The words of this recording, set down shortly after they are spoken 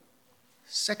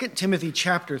2 Timothy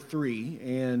chapter 3,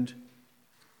 and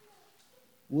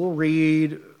we'll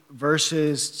read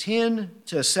verses 10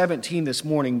 to 17 this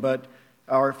morning, but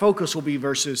our focus will be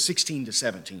verses 16 to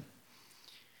 17.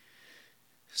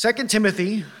 2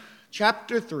 Timothy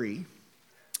chapter 3,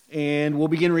 and we'll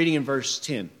begin reading in verse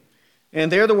 10.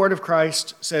 And there the word of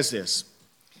Christ says this: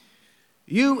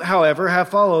 "You, however, have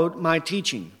followed my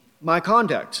teaching, my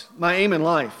conduct, my aim in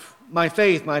life, my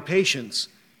faith, my patience,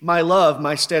 my love,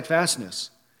 my steadfastness,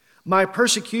 my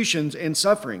persecutions and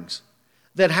sufferings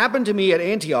that happened to me at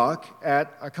Antioch,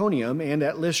 at Iconium, and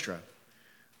at Lystra,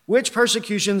 which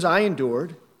persecutions I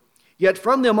endured, yet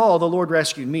from them all the Lord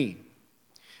rescued me.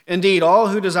 Indeed, all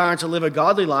who desire to live a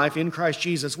godly life in Christ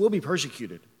Jesus will be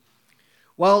persecuted,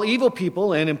 while evil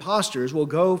people and impostors will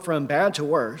go from bad to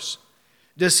worse,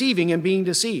 deceiving and being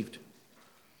deceived.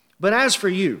 But as for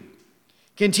you,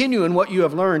 continue in what you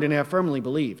have learned and have firmly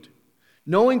believed,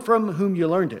 knowing from whom you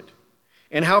learned it,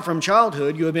 and how from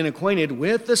childhood you have been acquainted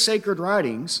with the sacred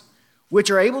writings, which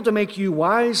are able to make you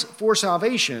wise for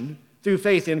salvation through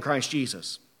faith in Christ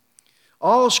Jesus.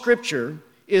 All Scripture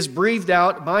is breathed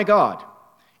out by God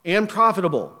and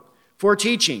profitable for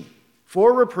teaching,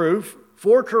 for reproof,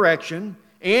 for correction,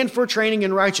 and for training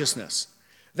in righteousness,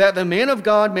 that the man of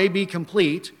God may be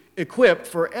complete, equipped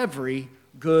for every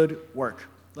good work."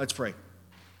 Let's pray.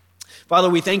 Father,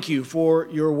 we thank you for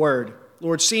your word.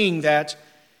 Lord, seeing that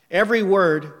every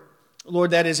word,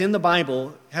 Lord, that is in the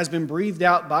Bible has been breathed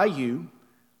out by you.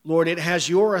 Lord, it has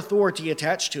your authority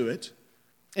attached to it.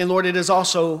 And Lord, it is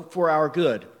also for our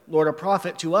good. Lord, a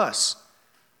profit to us.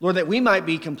 Lord, that we might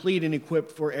be complete and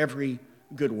equipped for every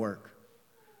good work.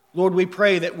 Lord, we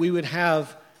pray that we would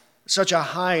have such a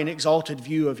high and exalted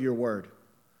view of your word.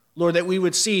 Lord, that we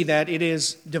would see that it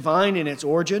is divine in its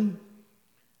origin,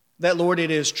 that, Lord,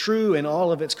 it is true in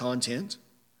all of its content,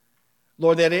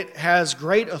 Lord, that it has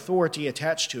great authority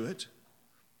attached to it,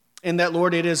 and that,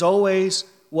 Lord, it is always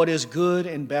what is good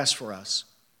and best for us,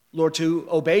 Lord, to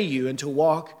obey you and to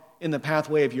walk in the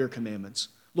pathway of your commandments.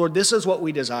 Lord, this is what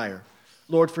we desire,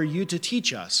 Lord, for you to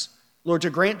teach us, Lord,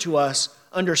 to grant to us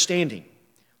understanding,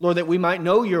 Lord, that we might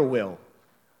know your will,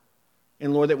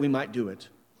 and Lord, that we might do it.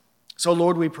 So,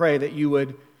 Lord, we pray that you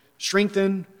would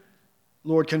strengthen,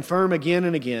 Lord, confirm again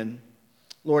and again,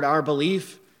 Lord, our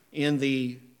belief in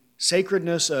the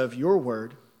sacredness of your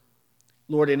word,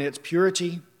 Lord, in its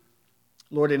purity,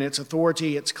 Lord, in its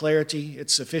authority, its clarity,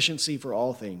 its sufficiency for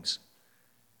all things.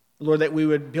 Lord, that we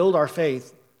would build our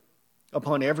faith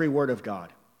upon every word of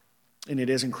God. And it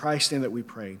is in Christ's name that we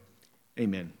pray.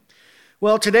 Amen.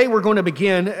 Well, today we're going to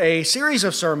begin a series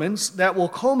of sermons that will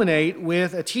culminate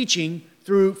with a teaching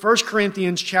through 1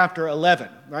 Corinthians chapter 11.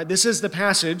 Right? This is the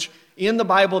passage in the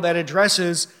Bible that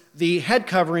addresses the head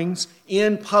coverings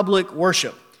in public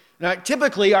worship. Now,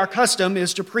 typically, our custom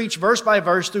is to preach verse by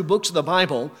verse through books of the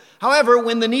Bible. However,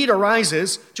 when the need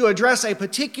arises to address a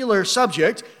particular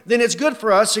subject, then it's good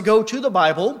for us to go to the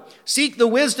Bible, seek the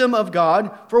wisdom of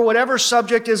God for whatever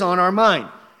subject is on our mind.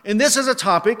 And this is a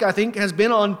topic I think has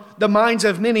been on the minds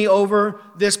of many over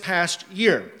this past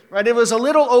year. Right? It was a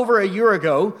little over a year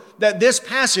ago that this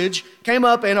passage came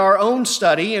up in our own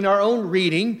study, in our own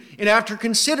reading, and after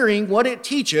considering what it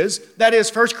teaches, that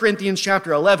is 1 Corinthians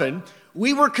chapter 11,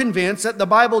 we were convinced that the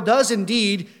Bible does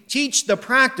indeed teach the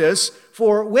practice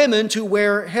for women to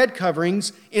wear head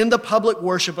coverings in the public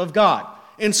worship of God.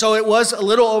 And so it was a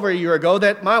little over a year ago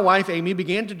that my wife, Amy,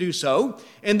 began to do so.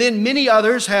 And then many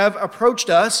others have approached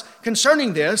us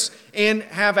concerning this and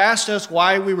have asked us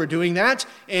why we were doing that.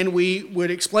 And we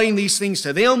would explain these things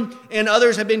to them. And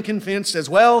others have been convinced as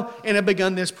well and have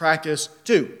begun this practice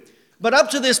too. But up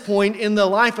to this point in the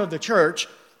life of the church,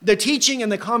 the teaching and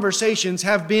the conversations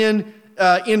have been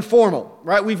informal,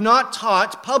 right? We've not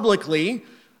taught publicly,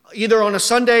 either on a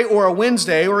Sunday or a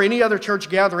Wednesday or any other church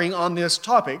gathering on this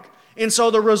topic. And so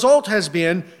the result has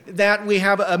been that we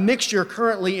have a mixture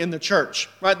currently in the church,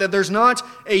 right? That there's not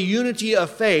a unity of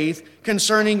faith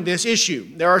concerning this issue.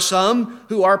 There are some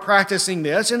who are practicing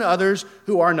this and others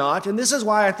who are not. And this is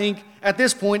why I think at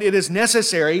this point it is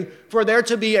necessary for there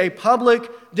to be a public,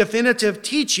 definitive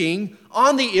teaching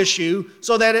on the issue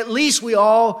so that at least we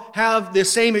all have the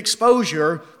same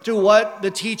exposure to what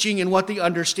the teaching and what the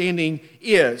understanding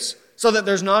is, so that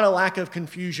there's not a lack of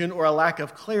confusion or a lack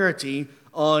of clarity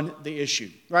on the issue,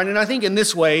 right? And I think in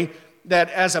this way that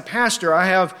as a pastor, I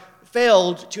have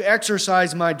failed to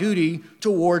exercise my duty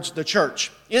towards the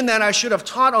church, in that I should have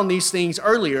taught on these things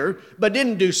earlier, but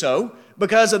didn't do so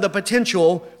because of the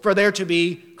potential for there to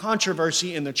be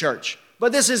controversy in the church.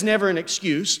 But this is never an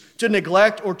excuse to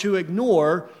neglect or to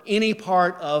ignore any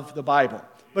part of the Bible.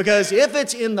 Because if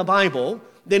it's in the Bible,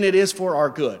 then it is for our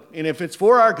good. And if it's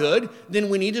for our good, then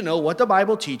we need to know what the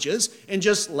Bible teaches and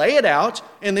just lay it out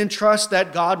and then trust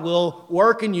that God will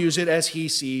work and use it as he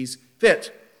sees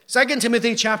fit. 2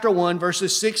 Timothy chapter 1,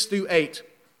 verses 6 through 8.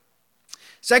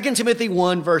 2 Timothy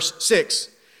 1, verse 6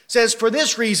 says, "For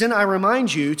this reason I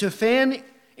remind you to fan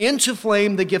into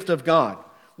flame the gift of God,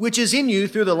 which is in you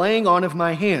through the laying on of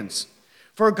my hands.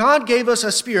 For God gave us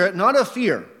a spirit not of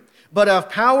fear, but of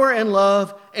power and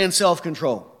love and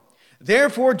self-control.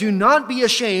 Therefore do not be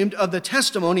ashamed of the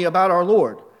testimony about our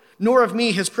Lord, nor of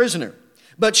me his prisoner,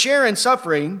 but share in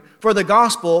suffering for the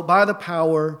gospel by the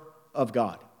power of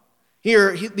God."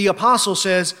 Here the apostle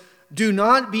says, do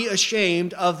not be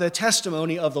ashamed of the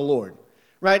testimony of the Lord.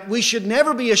 Right? We should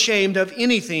never be ashamed of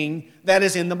anything that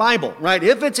is in the Bible, right?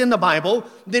 If it's in the Bible,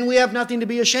 then we have nothing to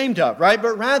be ashamed of, right?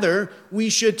 But rather,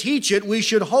 we should teach it, we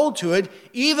should hold to it,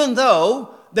 even though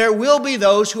there will be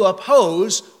those who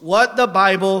oppose what the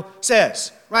Bible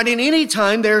says, right? And any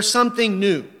time there's something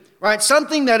new, right?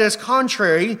 Something that is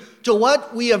contrary to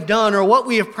what we have done or what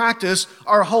we have practiced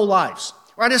our whole lives,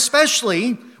 right?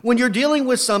 Especially when you're dealing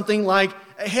with something like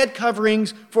head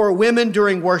coverings for women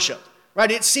during worship. Right?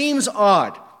 It seems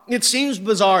odd. It seems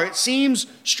bizarre. It seems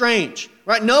strange.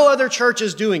 Right? No other church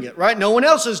is doing it. Right? No one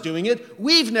else is doing it.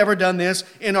 We've never done this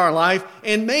in our life.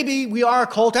 And maybe we are a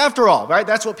cult after all. Right?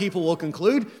 That's what people will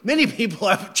conclude. Many people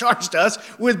have charged us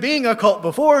with being a cult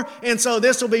before. And so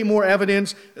this will be more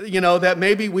evidence, that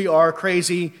maybe we are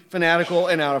crazy, fanatical,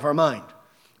 and out of our mind.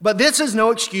 But this is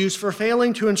no excuse for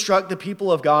failing to instruct the people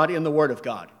of God in the Word of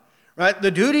God. Right?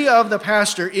 The duty of the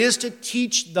pastor is to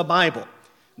teach the Bible.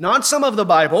 Not some of the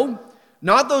Bible,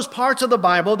 not those parts of the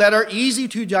Bible that are easy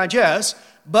to digest,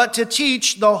 but to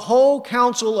teach the whole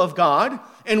counsel of God.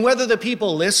 And whether the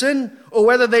people listen or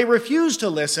whether they refuse to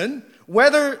listen,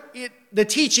 whether the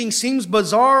teaching seems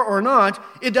bizarre or not,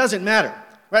 it doesn't matter.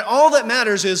 Right? All that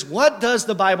matters is, what does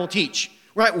the Bible teach?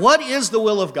 Right? What is the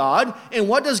will of God, and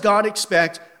what does God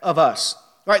expect of us?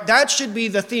 Right? That should be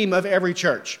the theme of every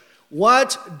church.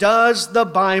 What does the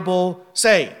Bible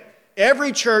say?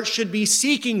 Every church should be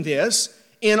seeking this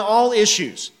in all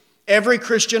issues. Every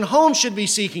Christian home should be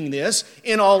seeking this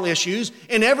in all issues,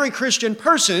 and every Christian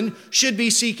person should be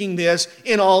seeking this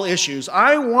in all issues.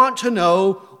 I want to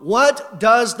know, what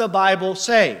does the Bible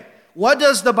say? What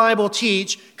does the Bible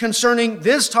teach concerning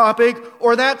this topic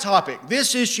or that topic,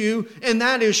 this issue and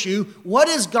that issue? What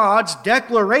is God's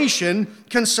declaration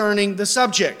concerning the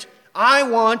subject? I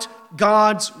want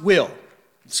God's will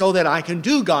so that I can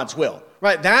do God's will.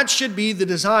 Right? That should be the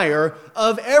desire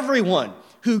of everyone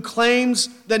who claims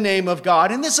the name of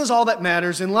God. And this is all that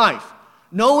matters in life.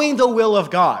 Knowing the will of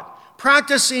God.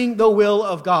 Practicing the will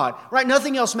of God. Right?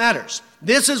 Nothing else matters.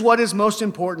 This is what is most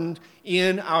important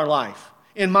in our life.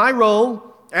 And my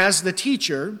role as the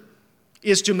teacher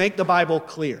is to make the Bible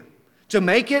clear. To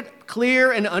make it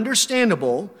clear and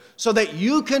understandable so that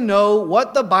you can know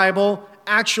what the Bible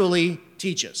actually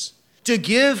teaches. To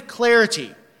give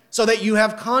clarity, so that you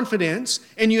have confidence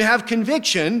and you have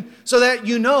conviction, so that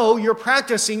you know you're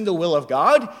practicing the will of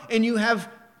God and you have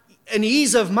an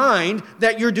ease of mind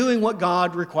that you're doing what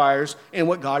God requires and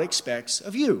what God expects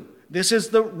of you. This is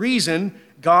the reason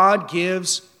God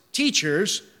gives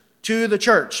teachers to the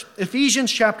church.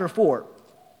 Ephesians chapter 4.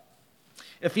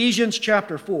 Ephesians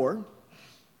chapter 4,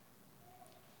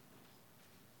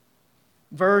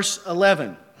 verse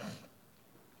 11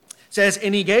 says,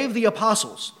 "And he gave the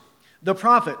apostles, the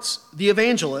prophets, the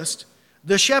evangelists,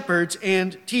 the shepherds,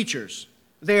 and teachers."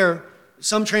 There,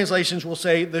 some translations will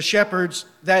say the shepherds,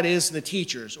 that is the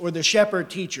teachers, or the shepherd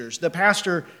teachers, the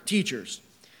pastor teachers.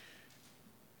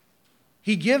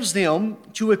 He gives them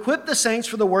to equip the saints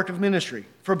for the work of ministry,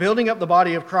 for building up the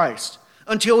body of Christ,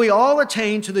 until we all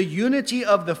attain to the unity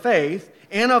of the faith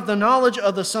and of the knowledge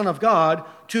of the Son of God,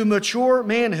 to mature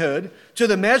manhood, to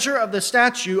the measure of the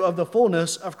stature of the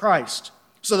fullness of Christ,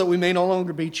 so that we may no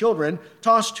longer be children,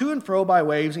 tossed to and fro by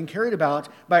waves and carried about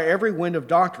by every wind of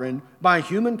doctrine, by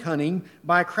human cunning,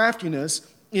 by craftiness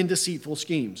in deceitful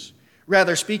schemes.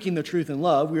 Rather, speaking the truth in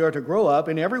love, we are to grow up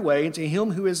in every way into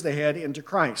him who is the head, into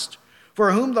Christ,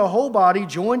 for whom the whole body,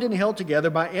 joined and held together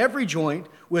by every joint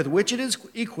with which it is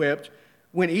equipped,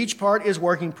 when each part is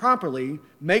working properly,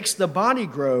 makes the body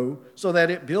grow so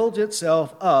that it builds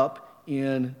itself up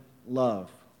in love.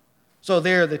 So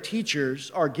there the teachers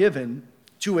are given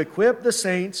to equip the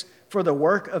saints for the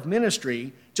work of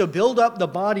ministry, to build up the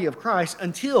body of Christ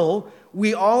until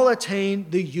we all attain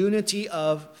the unity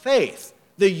of faith.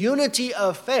 The unity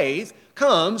of faith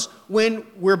comes when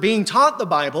we're being taught the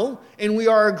Bible and we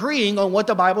are agreeing on what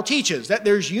the Bible teaches, that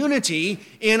there's unity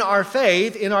in our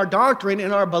faith, in our doctrine,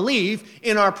 in our belief,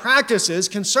 in our practices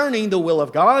concerning the will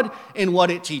of God and what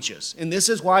it teaches. And this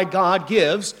is why God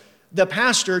gives the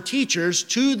pastor teachers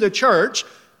to the church,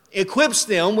 equips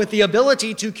them with the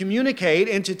ability to communicate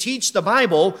and to teach the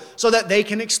Bible so that they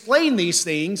can explain these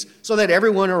things so that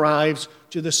everyone arrives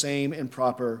to the same and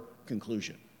proper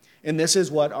conclusion. And this is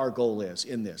what our goal is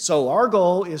in this. So our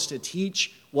goal is to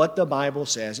teach what the Bible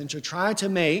says and to try to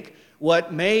make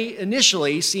what may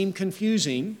initially seem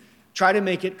confusing, try to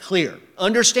make it clear,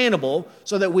 understandable,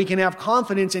 so that we can have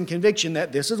confidence and conviction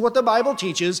that this is what the Bible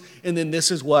teaches and then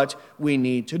this is what we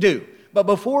need to do. But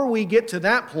before we get to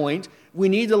that point, we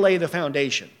need to lay the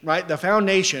foundation, right? The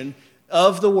foundation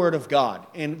of the Word of God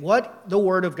and what the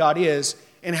Word of God is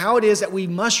and how it is that we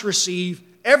must receive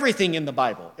everything in the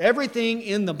Bible. Everything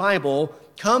in the Bible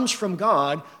comes from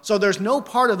God, so there's no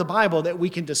part of the Bible that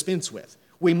we can dispense with.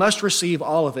 We must receive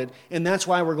all of it, and that's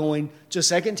why we're going to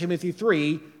 2 Timothy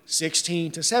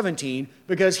 3:16-17,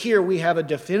 because here we have a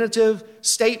definitive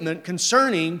statement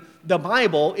concerning the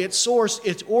Bible, its source,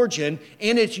 its origin,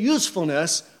 and its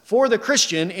usefulness for the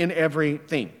Christian in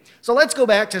everything. So let's go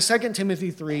back to 2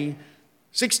 Timothy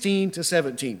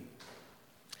 3:16-17.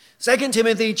 2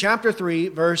 Timothy chapter 3,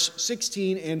 verse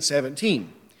 16 and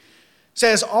 17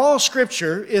 says, "All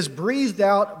Scripture is breathed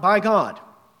out by God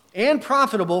and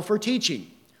profitable for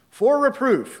teaching, for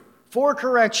reproof, for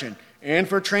correction, and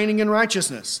for training in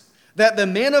righteousness, that the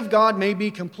man of God may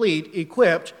be complete,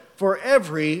 equipped for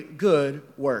every good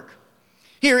work."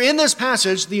 Here in this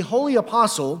passage, the Holy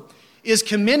Apostle is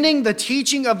commending the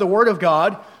teaching of the Word of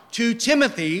God to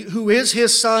Timothy, who is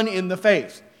his son in the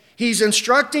faith. He's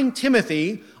instructing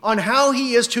Timothy on how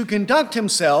he is to conduct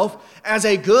himself as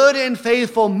a good and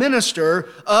faithful minister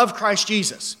of Christ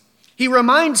Jesus. He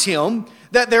reminds him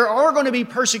that there are going to be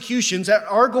persecutions that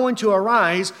are going to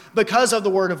arise because of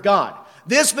the Word of God.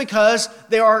 This because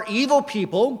there are evil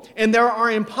people and there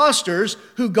are imposters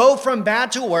who go from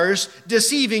bad to worse,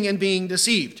 deceiving and being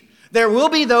deceived. There will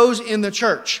be those in the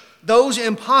church, those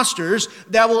imposters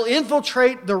that will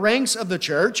infiltrate the ranks of the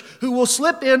church, who will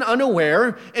slip in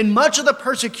unaware, and much of the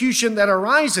persecution that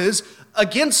arises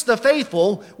against the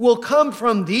faithful will come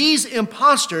from these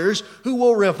imposters who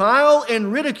will revile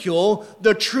and ridicule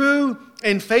the true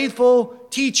and faithful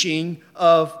teaching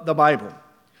of the Bible.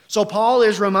 So Paul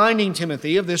is reminding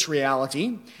Timothy of this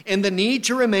reality and the need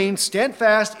to remain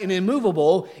steadfast and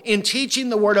immovable in teaching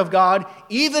the Word of God,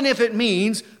 even if it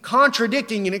means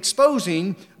contradicting and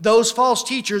exposing those false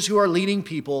teachers who are leading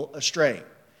people astray.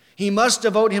 He must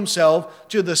devote himself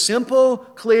to the simple,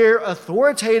 clear,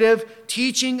 authoritative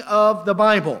teaching of the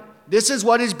Bible. This is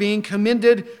what is being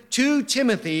commended to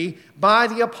Timothy by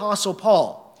the Apostle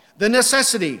Paul. The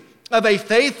necessity of a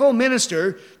faithful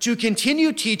minister to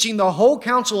continue teaching the whole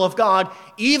counsel of God,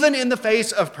 even in the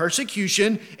face of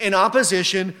persecution and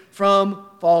opposition from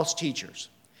false teachers.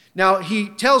 Now, he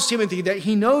tells Timothy that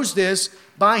he knows this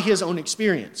by his own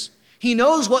experience. He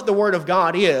knows what the Word of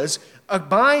God is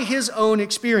by his own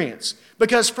experience,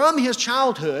 because from his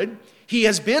childhood, he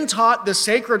has been taught the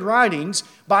sacred writings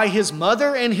by his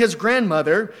mother and his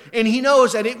grandmother, and he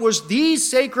knows that it was these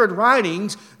sacred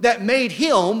writings that made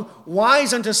him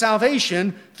wise unto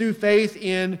salvation through faith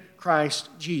in Christ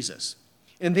Jesus.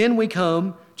 And then we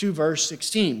come to verse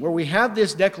 16, where we have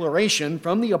this declaration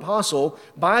from the apostle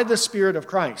by the Spirit of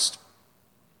Christ.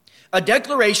 A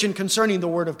declaration concerning the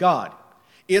Word of God,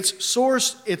 its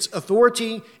source, its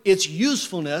authority, its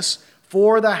usefulness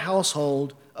for the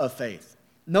household of faith.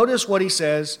 Notice what he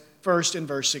says first in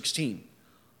verse 16.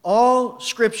 All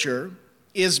Scripture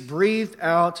is breathed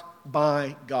out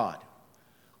by God.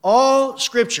 All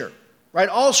Scripture, right?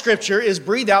 All Scripture is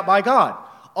breathed out by God.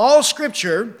 All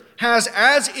Scripture has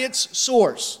as its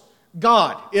source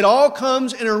God. It all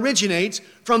comes and originates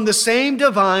from the same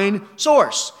divine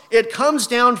source. It comes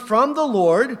down from the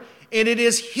Lord, and it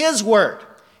is His word,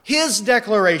 His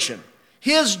declaration,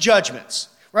 His judgments.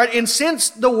 Right? And since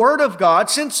the Word of God,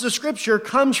 since the Scripture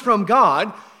comes from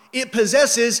God, it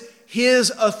possesses His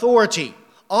authority.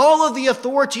 All of the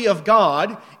authority of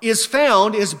God is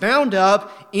bound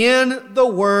up in the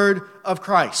Word of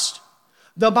Christ.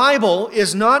 The Bible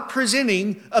is not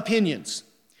presenting opinions.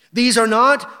 These are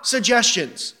not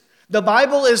suggestions. The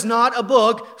Bible is not a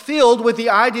book filled with the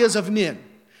ideas of men.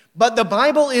 But the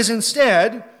Bible is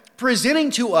instead presenting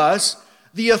to us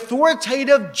the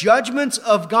authoritative judgments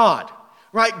of God.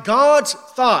 Right? God's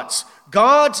thoughts,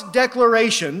 God's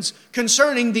declarations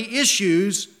concerning the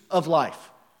issues of life.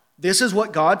 This is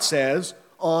what God says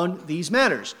on these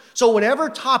matters. So whatever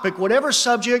topic, whatever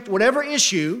subject, whatever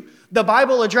issue the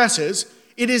Bible addresses,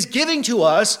 it is giving to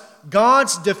us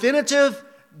God's definitive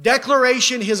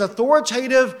declaration, his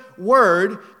authoritative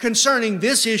word concerning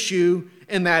this issue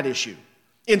and that issue.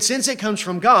 And since it comes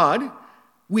from God,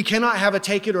 we cannot have a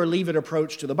take it or leave it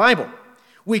approach to the Bible.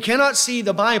 We cannot see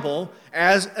the Bible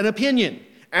as an opinion,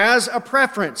 as a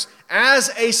preference, as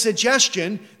a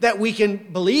suggestion that we can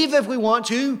believe if we want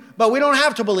to, but we don't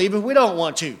have to believe if we don't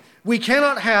want to. We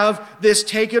cannot have this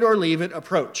take it or leave it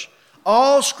approach.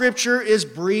 All Scripture is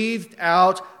breathed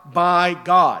out by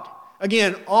God.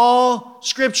 Again, all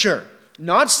Scripture,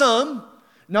 not some,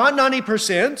 not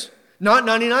 90%, not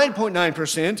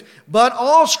 99.9%, but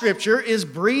all Scripture is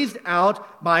breathed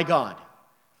out by God.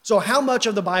 So how much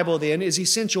of the Bible then is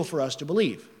essential for us to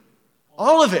believe?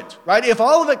 All of it, right? If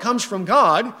all of it comes from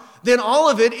God, then all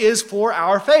of it is for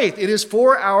our faith. It is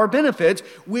for our benefit.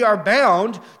 We are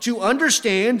bound to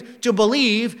understand, to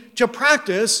believe, to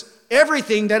practice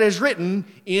everything that is written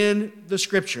in the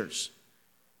Scriptures.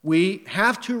 We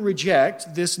have to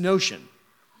reject this notion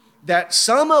that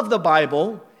some of the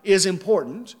Bible is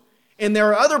important and there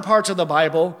are other parts of the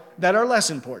Bible that are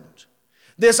less important.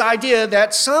 This idea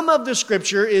that some of the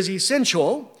Scripture is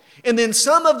essential and then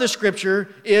some of the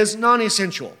Scripture is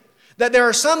non-essential. That there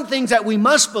are some things that we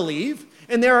must believe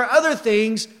and there are other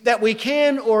things that we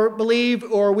can or believe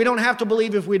or we don't have to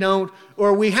believe if we don't,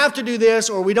 or we have to do this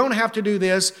or we don't have to do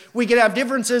this. We could have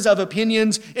differences of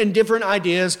opinions and different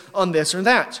ideas on this or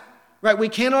that. Right? We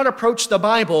cannot approach the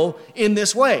Bible in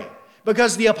this way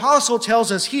because the apostle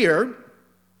tells us here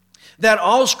that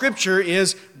all Scripture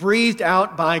is breathed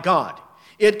out by God.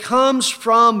 It comes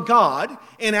from God,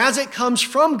 and as it comes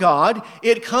from God,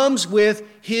 it comes with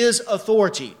his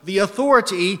authority, the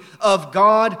authority of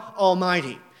God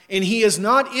Almighty. And he is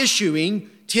not issuing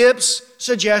tips,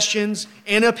 suggestions,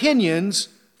 and opinions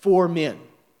for men.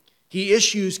 He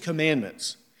issues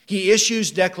commandments. He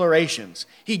issues declarations.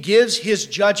 He gives his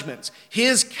judgments,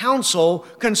 his counsel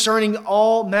concerning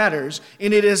all matters.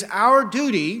 And it is our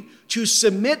duty to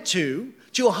submit to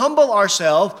humble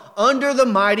ourselves under the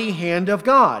mighty hand of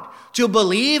God, to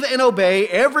believe and obey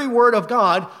every word of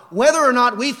God, whether or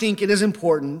not we think it is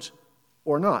important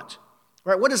or not.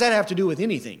 Right? What does that have to do with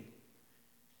anything?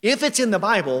 If it's in the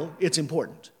Bible, it's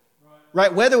important.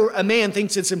 Right? Whether a man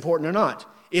thinks it's important or not.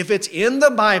 If it's in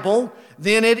the Bible,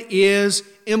 then it is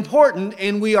important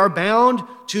and we are bound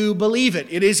to believe it.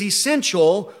 It is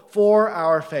essential for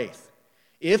our faith.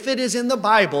 If it is in the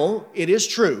Bible, it is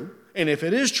true. And if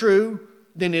it is true,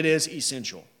 then it is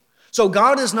essential. So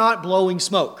God is not blowing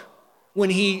smoke when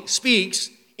he speaks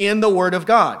in the Word of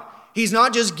God. He's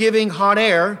not just giving hot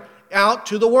air out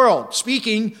to the world,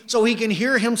 speaking so he can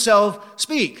hear himself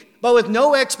speak, but with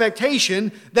no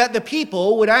expectation that the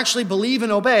people would actually believe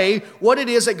and obey what it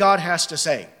is that God has to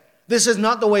say. This is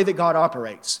not the way that God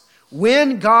operates.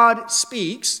 When God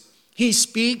speaks, he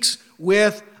speaks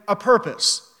with a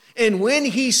purpose. And when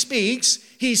he speaks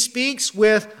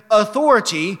with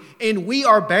authority, and we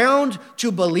are bound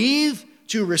to believe,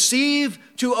 to receive,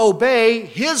 to obey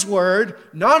his word,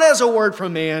 not as a word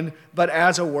from man, but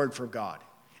as a word from God.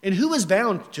 And who is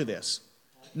bound to this?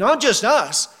 Not just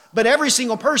us, but every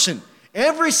single person.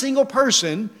 Every single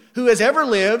person who has ever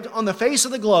lived on the face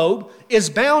of the globe is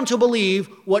bound to believe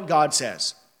what God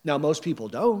says. Now, most people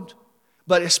don't,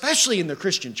 but especially in the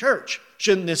Christian church,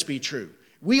 shouldn't this be true?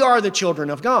 We are the children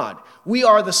of God. We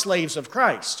are the slaves of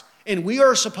Christ. And we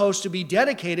are supposed to be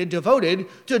dedicated, devoted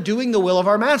to doing the will of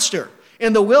our master.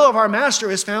 And the will of our master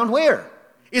is found where?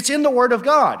 It's in the Word of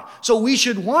God. So we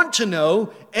should want to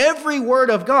know every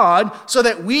word of God so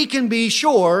that we can be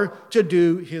sure to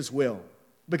do his will.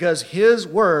 Because his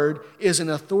word is an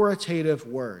authoritative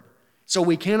word. So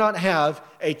we cannot have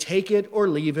a take it or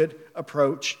leave it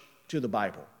approach to the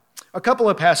Bible. A couple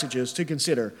of passages to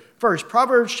consider. First,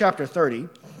 Proverbs chapter 30.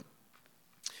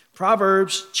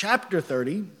 Proverbs chapter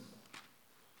 30.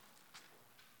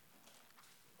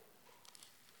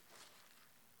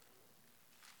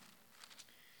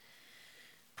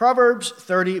 Proverbs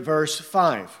 30, verse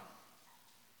 5.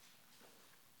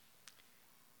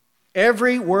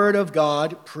 Every word of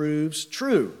God proves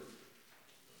true.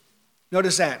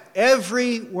 Notice that.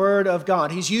 Every word of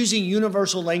God. He's using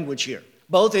universal language here,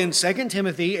 both in 2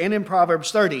 Timothy and in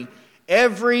Proverbs 30.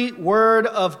 Every word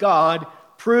of God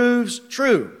proves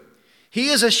true. He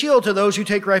is a shield to those who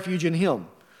take refuge in him.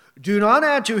 Do not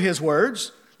add to his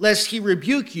words, lest he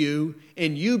rebuke you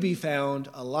and you be found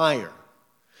a liar.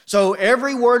 So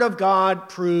every word of God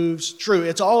proves true.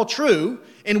 It's all true,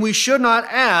 and we should not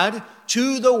add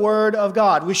to the Word of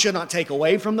God. We should not take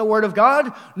away from the Word of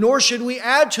God, nor should we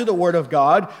add to the Word of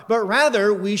God, but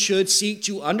rather we should seek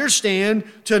to understand,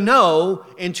 to know,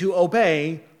 and to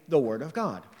obey the Word of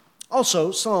God.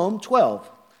 Also, Psalm 12.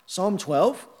 Psalm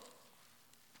 12.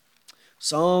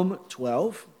 Psalm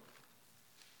 12.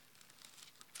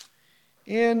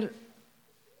 And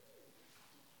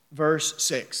verse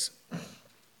 6.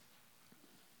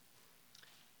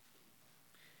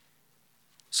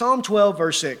 Psalm 12,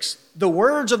 verse 6. The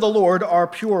words of the Lord are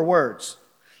pure words,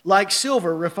 like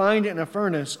silver refined in a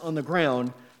furnace on the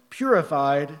ground,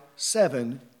 purified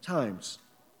 7 times.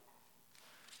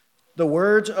 The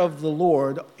words of the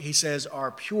Lord, he says,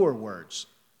 are pure words.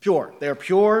 Pure. They're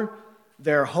pure,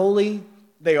 they're holy,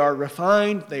 they are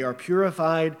refined, they are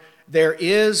purified. There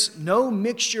is no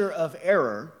mixture of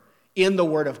error in the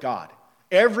Word of God.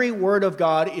 Every word of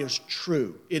God is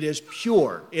true. It is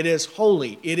pure. It is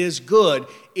holy. It is good.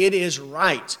 It is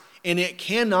right. And it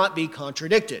cannot be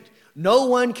contradicted. No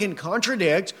one can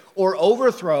contradict or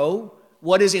overthrow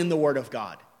what is in the Word of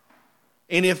God.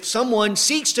 And if someone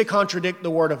seeks to contradict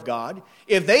the Word of God,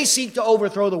 if they seek to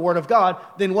overthrow the Word of God,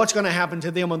 then what's going to happen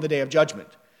to them on the day of judgment?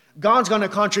 God's going to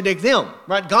contradict them,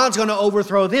 right? God's going to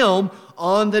overthrow them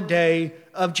on the day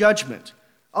of judgment.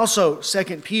 Also, 2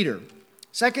 Peter.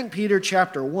 2 Peter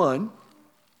chapter 1.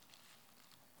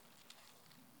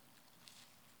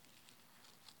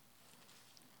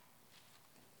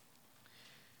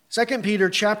 2 Peter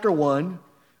chapter 1,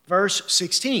 verse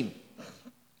 16.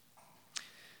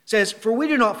 Says, "For we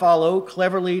do not follow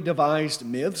cleverly devised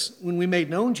myths when we made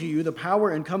known to you the power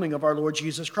and coming of our Lord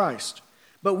Jesus Christ,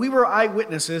 but we were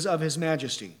eyewitnesses of his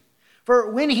majesty.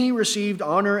 For when he received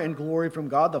honor and glory from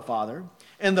God the Father,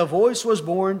 and the voice was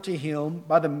borne to him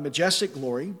by the majestic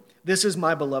glory, 'This is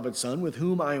my beloved Son, with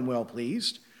whom I am well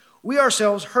pleased,' we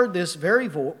ourselves heard this very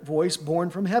voice borne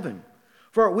from heaven,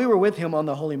 for we were with him on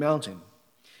the holy mountain.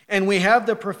 And we have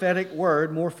the prophetic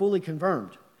word more fully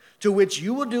confirmed, to which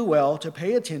you will do well to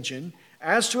pay attention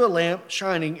as to a lamp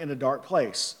shining in a dark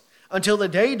place, until the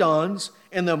day dawns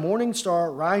and the morning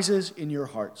star rises in your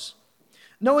hearts.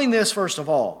 Knowing this, first of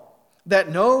all,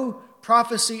 that no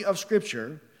prophecy of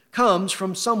Scripture comes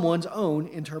from someone's own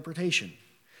interpretation.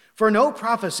 For no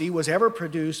prophecy was ever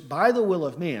produced by the will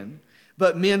of man,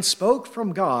 but men spoke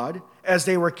from God as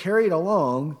they were carried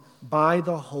along by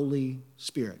the Holy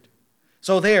Spirit."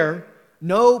 So there,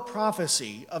 no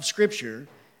prophecy of Scripture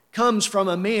comes from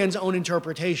a man's own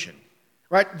interpretation,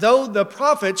 right? Though the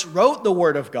prophets wrote the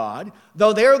Word of God,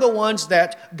 though they're the ones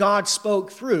that God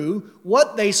spoke through,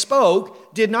 what they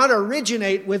spoke did not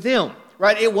originate with them,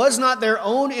 right? It was not their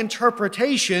own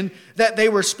interpretation that they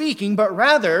were speaking, but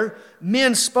rather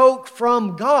men spoke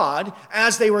from God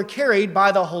as they were carried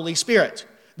by the Holy Spirit.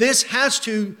 This has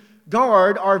to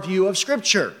guard our view of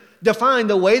Scripture, define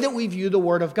the way that we view the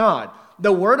Word of God.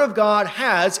 The Word of God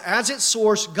has as its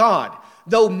source God.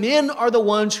 Though men are the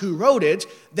ones who wrote it,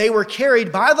 they were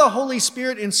carried by the Holy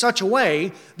Spirit in such a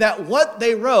way that what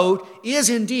they wrote is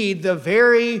indeed the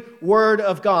very Word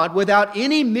of God, without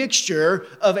any mixture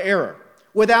of error,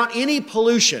 without any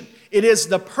pollution. It is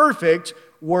the perfect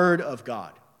Word of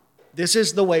God. This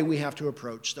is the way we have to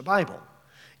approach the Bible.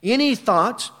 Any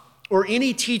thought or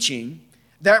any teaching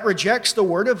that rejects the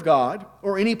Word of God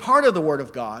or any part of the Word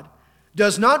of God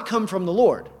does not come from the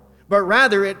Lord, but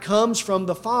rather it comes from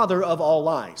the father of all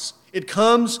lies. It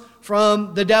comes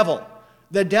from the devil.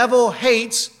 The devil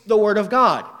hates the Word of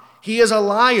God. He is a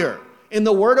liar, and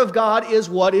the Word of God is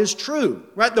what is true,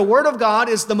 right? The Word of God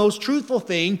is the most truthful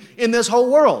thing in this whole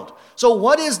world. So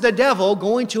what is the devil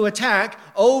going to attack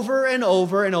over and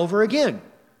over and over again?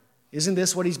 Isn't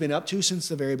this what he's been up to since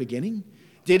the very beginning?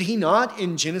 Did he not,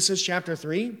 in Genesis chapter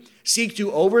 3, seek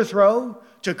to overthrow,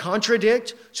 to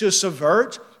contradict, to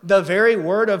subvert the very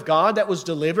Word of God that was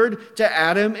delivered to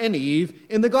Adam and Eve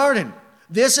in the garden?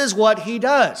 This is what he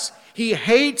does. He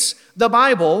hates the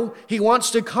Bible. He wants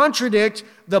to contradict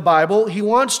the Bible. He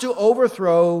wants to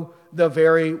overthrow the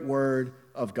very Word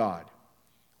of God.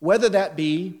 Whether that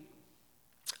be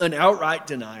an outright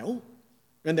denial,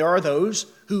 and there are those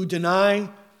who deny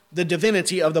the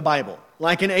divinity of the Bible,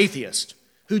 like an atheist,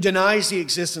 who denies the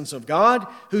existence of God,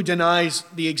 who denies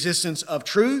the existence of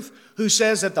truth, who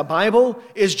says that the Bible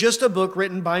is just a book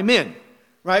written by men,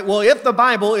 right? Well, if the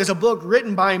Bible is a book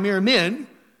written by mere men,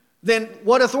 then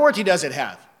what authority does it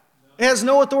have? It has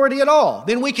no authority at all.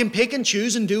 Then we can pick and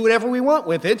choose and do whatever we want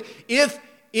with it if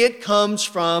it comes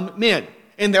from men.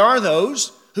 And there are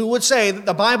those who would say that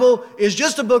the Bible is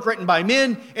just a book written by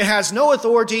men, it has no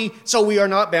authority, so we are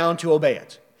not bound to obey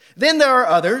it. Then there are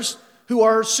others who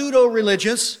are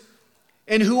pseudo-religious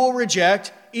and who will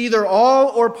reject either all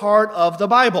or part of the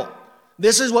Bible.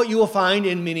 This is what you will find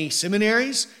in many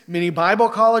seminaries, many Bible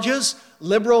colleges,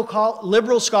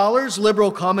 liberal scholars,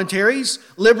 liberal commentaries,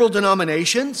 liberal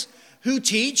denominations, who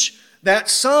teach that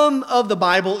some of the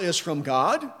Bible is from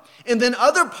God and then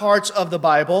other parts of the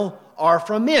Bible are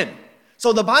from men.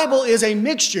 So the Bible is a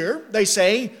mixture, they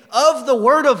say, of the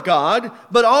Word of God,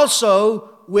 but also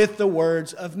with the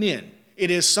words of men.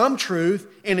 It is some truth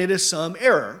and it is some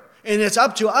error. And it's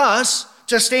up to us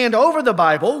to stand over the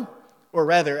Bible, or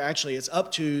rather, actually, it's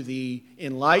up to the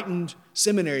enlightened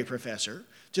seminary professor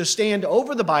to stand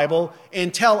over the Bible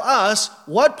and tell us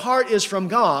what part is from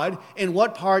God and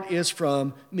what part is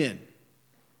from men.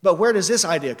 But where does this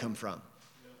idea come from?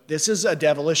 This is a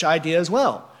devilish idea as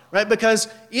well, right? Because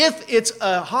if it's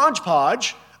a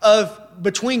hodgepodge of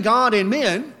between God and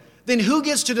men, then who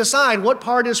gets to decide what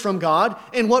part is from God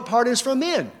and what part is from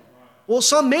men? Well,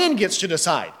 some man gets to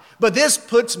decide. But this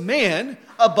puts man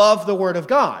above the Word of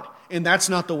God, and that's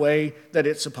not the way that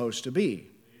it's supposed to be.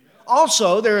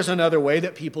 Also, there is another way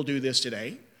that people do this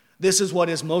today. This is what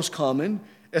is most common,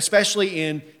 especially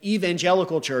in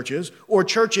evangelical churches or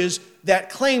churches that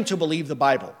claim to believe the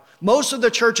Bible. Most of the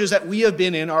churches that we have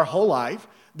been in our whole life,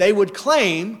 they would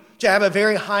claim to have a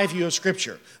very high view of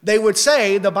Scripture. They would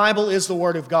say the Bible is the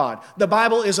Word of God. The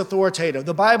Bible is authoritative.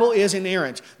 The Bible is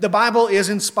inerrant. The Bible is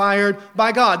inspired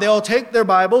by God. They'll take their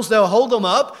Bibles, they'll hold them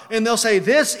up, and they'll say,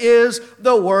 this is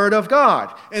the Word of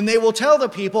God. And they will tell the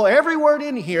people, every word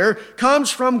in here comes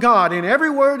from God, and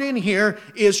every word in here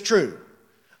is true.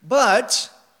 But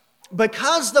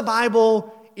because the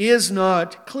Bible is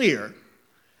not clear,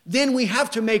 then we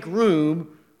have to make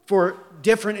room for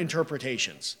different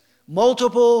interpretations.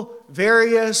 Multiple,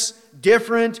 various,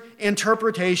 different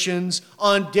interpretations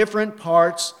on different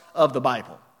parts of the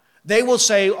Bible. They will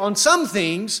say on some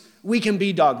things we can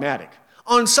be dogmatic.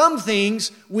 On some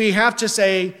things we have to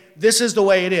say this is the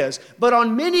way it is. But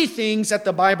on many things that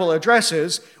the Bible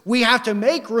addresses, we have to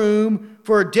make room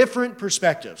for different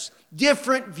perspectives,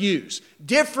 different views,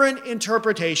 different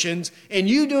interpretations, and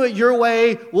you do it your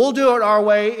way, we'll do it our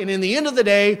way, and in the end of the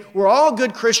day, we're all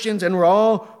good Christians and we're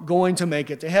all going to make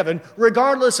it to heaven,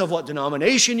 regardless of what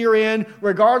denomination you're in,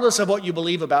 regardless of what you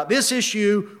believe about this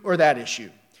issue or that issue.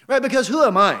 Right? Because who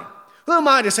am I? Who am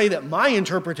I to say that my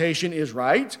interpretation is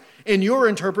right and your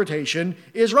interpretation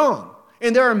is wrong?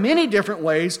 And there are many different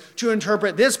ways to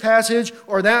interpret this passage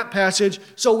or that passage,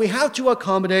 so we have to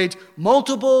accommodate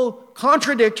multiple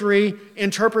contradictory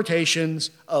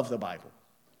interpretations of the Bible.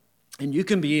 And you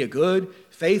can be a good,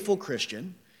 faithful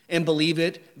Christian and believe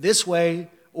it this way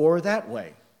or that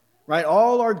way, right?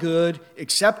 All are good,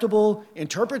 acceptable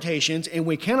interpretations, and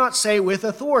we cannot say with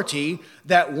authority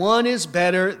that one is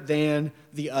better than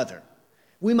the other.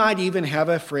 We might even have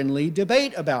a friendly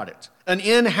debate about it, an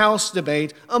in-house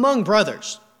debate among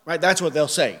brothers, right? That's what they'll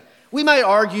say. We might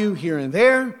argue here and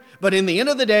there, but in the end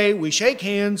of the day, we shake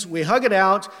hands, we hug it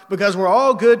out, because we're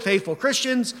all good, faithful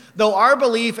Christians, though our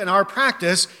belief and our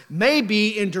practice may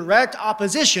be in direct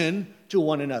opposition to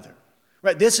one another,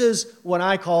 right? This is what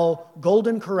I call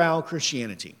Golden Corral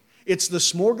Christianity. It's the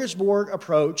smorgasbord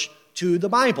approach to the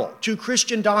Bible, to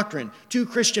Christian doctrine, to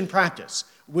Christian practice.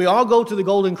 We all go to the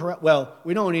Golden Corral. Well,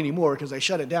 we don't anymore because they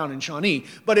shut it down in Shawnee.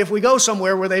 But if we go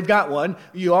somewhere where they've got one,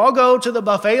 you all go to the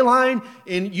buffet line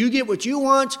and you get what you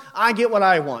want, I get what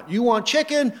I want. You want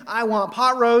chicken, I want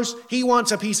pot roast, he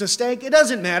wants a piece of steak. It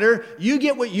doesn't matter. You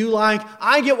get what you like,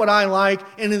 I get what I like,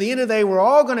 and in the end of the day, we're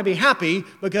all going to be happy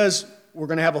because we're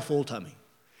going to have a full tummy.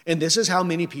 And this is how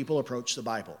many people approach the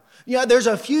Bible. Yeah, there's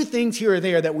a few things here or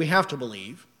there that we have to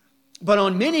believe, but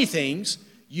on many things,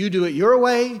 you do it your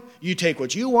way, you take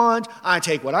what you want, I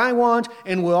take what I want,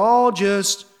 and we'll all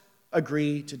just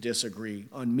agree to disagree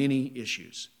on many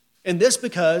issues. And this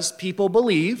because people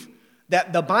believe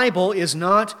that the Bible is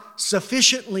not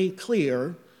sufficiently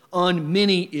clear on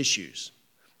many issues.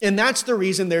 And that's the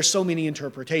reason there's so many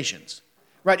interpretations.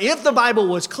 Right? If the Bible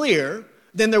was clear,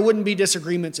 then there wouldn't be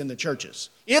disagreements in the churches.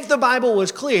 If the Bible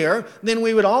was clear, then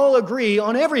we would all agree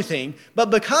on everything. But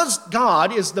because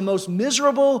God is the most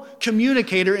miserable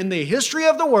communicator in the history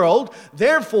of the world,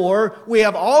 therefore, we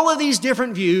have all of these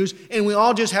different views, and we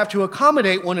all just have to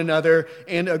accommodate one another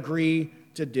and agree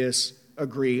to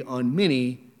disagree on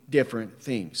many different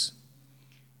things.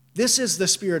 This is the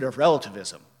spirit of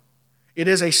relativism. It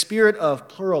is a spirit of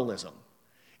pluralism.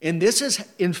 And this has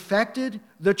infected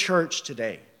the church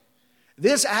today.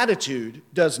 This attitude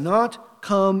does not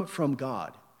come from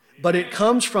God, but it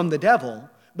comes from the devil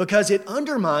because it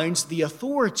undermines the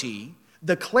authority,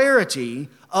 the clarity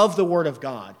of the Word of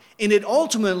God. And it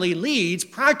ultimately leads,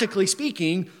 practically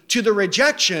speaking, to the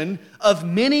rejection of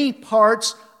many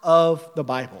parts of the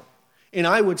Bible. And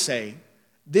I would say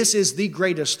this is the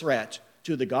greatest threat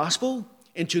to the gospel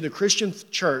and to the Christian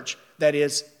church that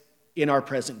is in our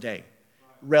present day.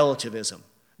 Relativism.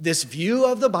 This view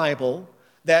of the Bible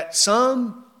that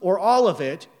some or all of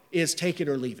it is take it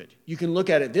or leave it. You can look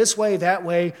at it this way, that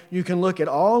way. You can look at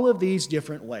all of these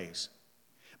different ways.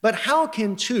 But how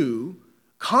can two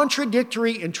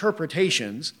contradictory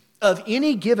interpretations of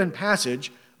any given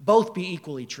passage both be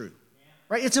equally true?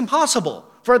 Right? It's impossible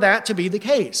for that to be the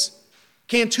case.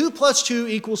 Can 2 plus 2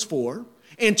 equals 4,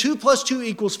 and 2 plus 2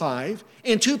 equals 5,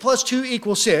 and 2 plus 2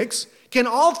 equals 6? Can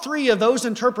all three of those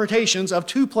interpretations of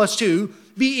 2 plus 2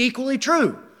 be equally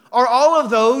true? Are all of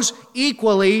those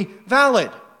equally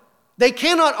valid? They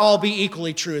cannot all be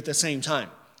equally true at the same time.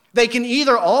 They can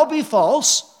either all be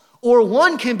false, or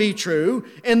one can be true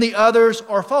and the others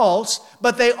are false,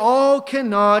 but they all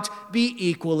cannot be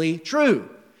equally true.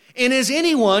 And is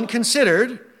anyone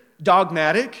considered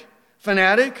dogmatic,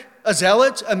 fanatic, a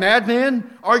zealot, a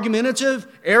madman, argumentative,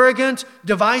 arrogant,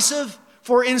 divisive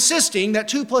for insisting that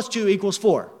 2 plus 2 equals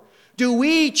 4? Do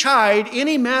we chide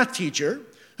any math teacher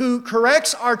who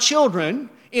corrects our children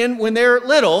when they're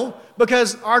little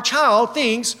because our child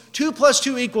thinks 2 plus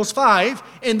 2 equals 5,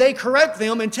 and they correct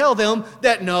them and tell them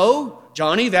that, no,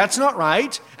 Johnny, that's not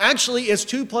right. Actually, it's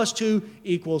 2 plus 2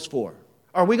 equals 4.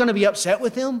 Are we going to be upset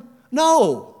with them?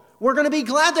 No. We're going to be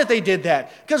glad that they did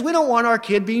that because we don't want our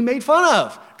kid being made fun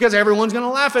of because everyone's going to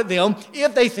laugh at them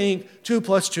if they think 2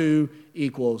 plus 2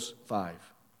 equals 5.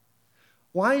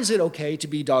 Why is it okay to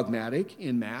be dogmatic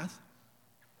in math,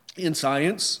 in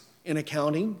science, in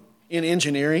accounting, in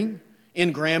engineering,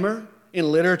 in grammar,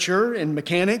 in literature, in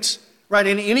mechanics, right?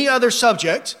 In any other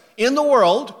subject in the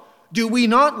world, do we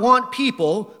not want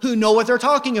people who know what they're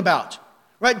talking about?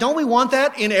 Right? Don't we want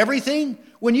that in everything?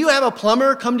 When you have a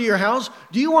plumber come to your house,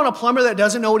 do you want a plumber that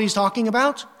doesn't know what he's talking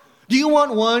about? Do you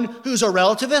want one who's a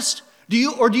relativist? Do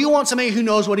you want somebody who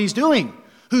knows what he's doing?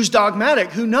 Who's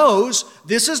dogmatic, who knows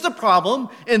this is the problem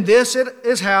and this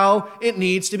is how it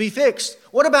needs to be fixed?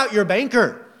 What about your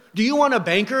banker? Do you want a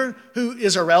banker who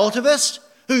is a relativist,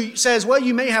 who says, well,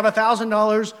 you may have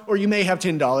 $1,000 or you may have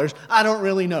 $10. I don't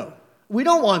really know. We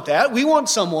don't want that. We want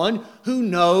someone who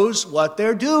knows what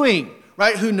they're doing,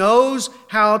 right? Who knows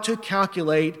how to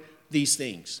calculate these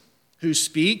things, who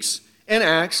speaks and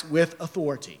acts with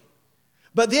authority.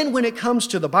 But then when it comes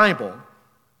to the Bible,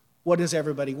 what does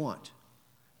everybody want?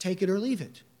 Take it or leave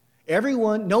it.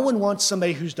 No one wants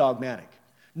somebody who's dogmatic.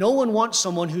 No one wants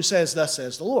someone who says, thus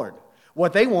says the Lord.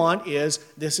 What they want is,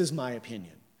 this is my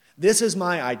opinion. This is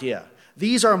my idea.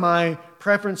 These are my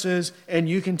preferences, and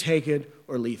you can take it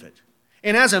or leave it.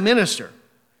 And as a minister,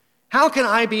 how can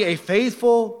I be a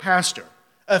faithful pastor,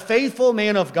 a faithful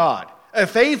man of God, a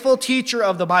faithful teacher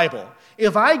of the Bible,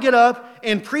 if I get up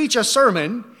and preach a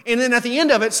sermon, and then at the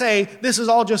end of it say, this is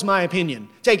all just my opinion,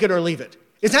 take it or leave it?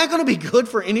 Is that going to be good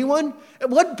for anyone?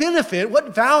 What benefit,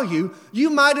 what value?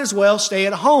 You might as well stay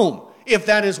at home if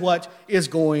that is what is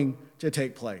going to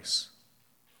take place.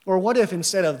 Or what if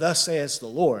instead of thus saith the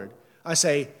Lord, I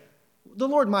say, the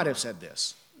Lord might have said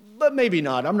this, but maybe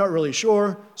not. I'm not really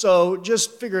sure, so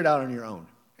just figure it out on your own.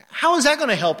 How is that going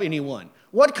to help anyone?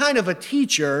 What kind of a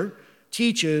teacher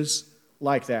teaches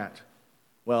like that?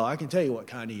 Well, I can tell you what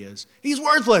kind he is. He's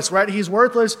worthless, right? He's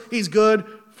worthless. He's good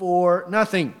for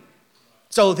nothing.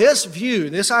 So this view,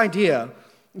 this idea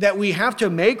that we have to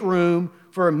make room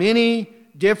for many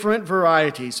different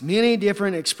varieties, many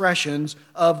different expressions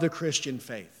of the Christian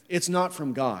faith. It's not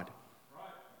from God.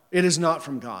 It is not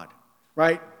from God,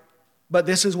 right? But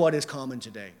this is what is common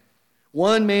today.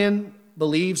 One man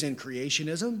believes in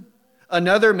creationism.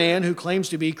 Another man who claims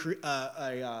to be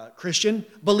a Christian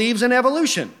believes in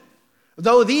evolution.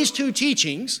 Though these two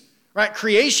teachings, right,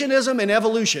 creationism and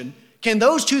evolution, can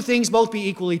those two things both be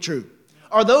equally true?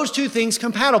 Are those two things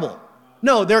compatible?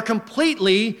 No, they're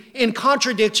completely in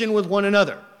contradiction with one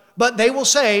another. But they will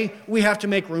say we have to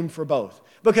make room for both.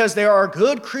 Because there are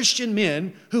good Christian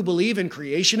men who believe in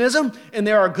creationism, and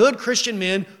there are good Christian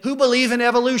men who believe in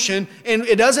evolution, and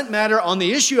it doesn't matter on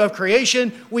the issue of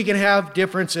creation, we can have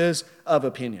differences of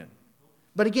opinion.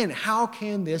 But again, how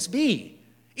can this be?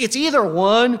 It's either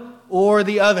one or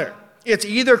the other. It's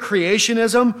either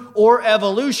creationism or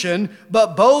evolution,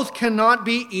 but both cannot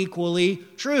be equally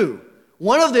true.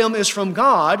 One of them is from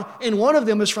God, and one of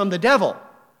them is from the devil.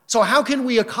 So how can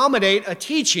we accommodate a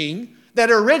teaching that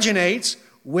originates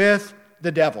with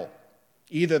the devil?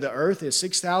 Either the earth is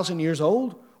 6,000 years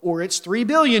old, or it's 3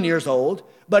 billion years old,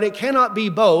 but it cannot be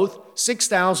both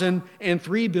 6,000 and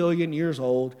 3 billion years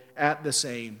old at the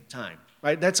same time.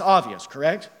 Right? That's obvious,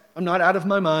 correct? I'm not out of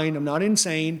my mind. I'm not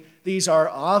insane. These are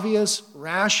obvious,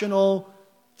 rational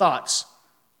thoughts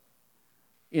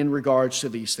in regards to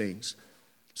these things.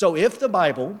 So if the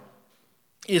Bible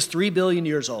is 3 billion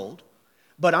years old,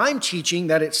 but I'm teaching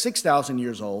that it's 6,000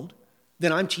 years old,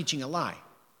 then I'm teaching a lie.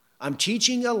 I'm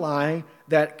teaching a lie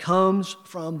that comes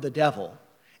from the devil.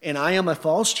 and I am a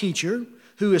false teacher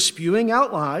who is spewing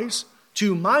out lies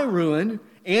to my ruin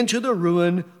and to the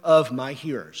ruin of my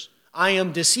hearers. I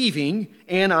am deceiving,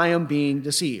 and I am being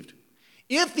deceived.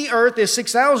 If the earth is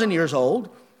 6,000 years old,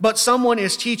 but someone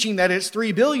is teaching that it's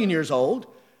 3 billion years old,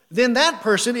 then that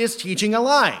person is teaching a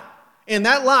lie. And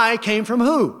that lie came from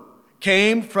who?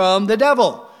 Came from the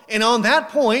devil. And on that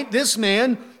point, this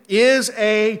man is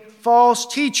a false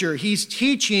teacher. He's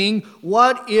teaching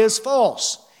what is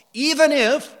false. Even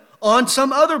if, on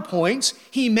some other points,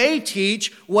 he may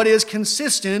teach what is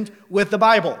consistent with the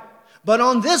Bible. But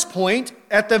on this point,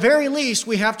 at the very least,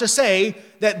 we have to say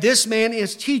that this man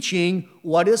is teaching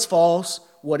what is false,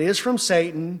 what is from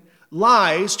Satan,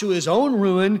 lies to his own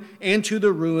ruin and to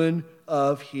the ruin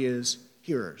of his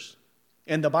hearers.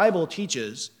 And the Bible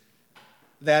teaches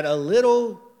that a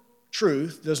little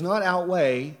truth does not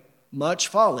outweigh much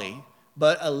folly,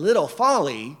 but a little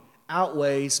folly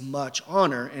outweighs much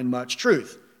honor and much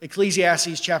truth.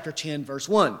 Ecclesiastes chapter 10, verse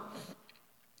 1.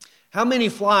 How many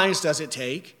flies does it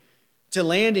take to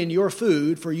land in your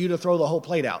food for you to throw the whole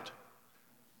plate out?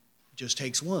 It just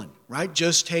takes one, right?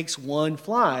 Just takes one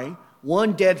fly,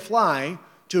 one dead fly,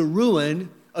 to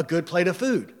ruin a good plate of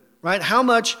food, right? How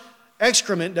much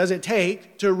excrement does it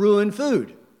take to ruin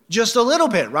food? Just a little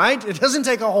bit, right? It doesn't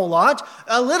take a whole lot,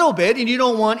 a little bit, and you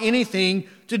don't want anything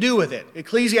to do with it.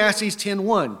 Ecclesiastes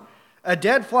 10:1. A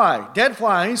dead fly. Dead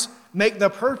flies make the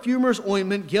perfumer's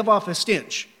ointment give off a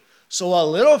stench. So a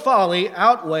little folly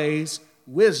outweighs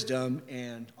wisdom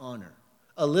and honor.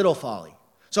 A little folly.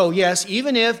 So yes,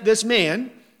 even if this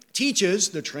man teaches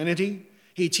the Trinity,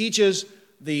 he teaches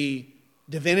the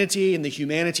divinity and the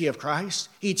humanity of Christ,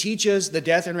 he teaches the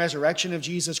death and resurrection of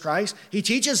Jesus Christ, he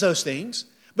teaches those things,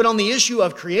 but on the issue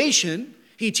of creation,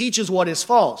 he teaches what is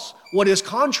false, what is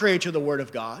contrary to the Word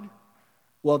of God.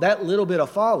 Well, that little bit of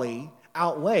folly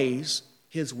outweighs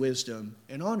his wisdom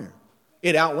and honor.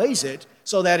 It outweighs it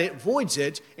so that it voids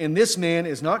it, and this man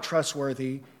is not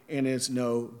trustworthy and is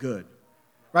no good.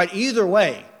 Right? Either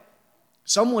way,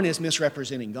 someone is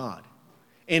misrepresenting God.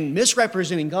 And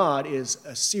misrepresenting God is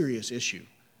a serious issue.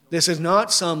 This is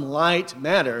not some light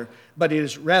matter, but it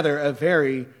is rather a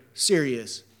very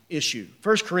serious issue.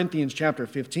 1 Corinthians chapter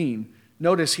 15,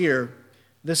 notice here,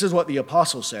 this is what the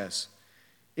apostle says.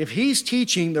 If he's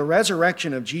teaching the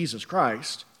resurrection of Jesus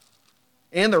Christ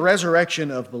and the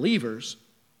resurrection of believers,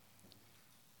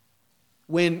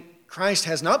 when Christ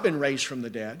has not been raised from the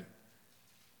dead,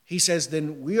 he says,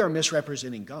 then we are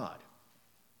misrepresenting God.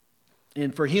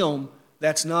 And for him,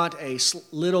 that's not a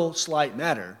little slight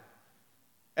matter,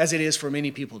 as it is for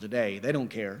many people today. They don't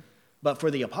care. But for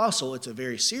the apostle, it's a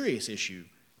very serious issue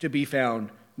to be found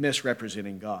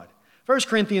misrepresenting God. 1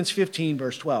 Corinthians 15,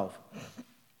 verse 12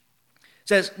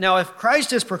 says, now if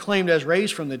Christ is proclaimed as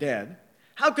raised from the dead,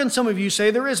 how can some of you say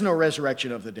there is no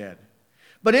resurrection of the dead?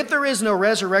 But if there is no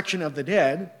resurrection of the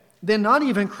dead, then not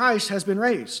even Christ has been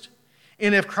raised.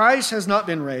 And if Christ has not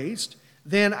been raised,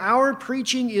 then our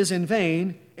preaching is in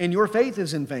vain, and your faith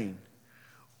is in vain.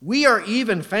 We are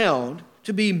even found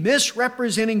to be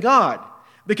misrepresenting God,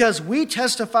 because we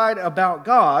testified about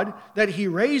God that he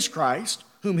raised Christ,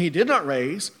 whom he did not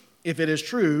raise, if it is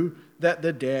true that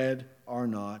the dead are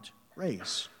not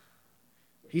raised.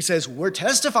 He says, we're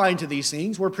testifying to these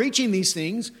things, we're preaching these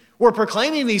things, we're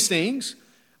proclaiming these things,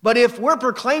 but if we're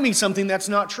proclaiming something that's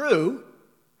not true,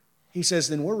 he says,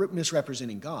 then we're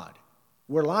misrepresenting God.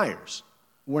 We're liars.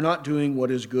 We're not doing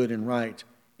what is good and right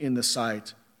in the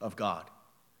sight of God.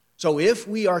 So if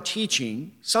we are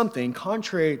teaching something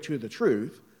contrary to the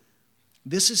truth,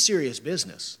 this is serious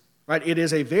business, right? It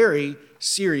is a very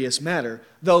serious matter.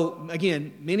 Though,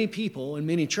 again, many people in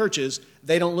many churches,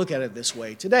 they don't look at it this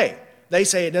way today. They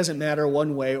say it doesn't matter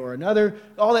one way or another.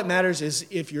 All that matters is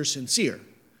if you're sincere.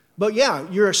 But yeah,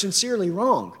 you're sincerely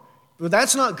wrong. But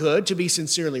that's not good to be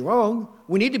sincerely wrong.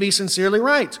 We need to be sincerely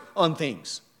right on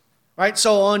things, right?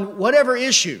 So on whatever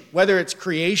issue, whether it's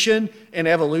creation and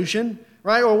evolution,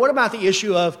 right? Or what about the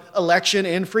issue of election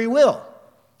and free will?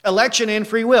 Election and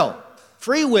free will.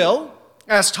 Free will,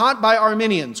 as taught by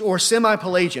Arminians or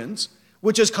semi-Pelagians,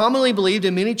 which is commonly believed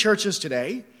in many churches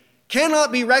today,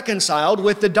 cannot be reconciled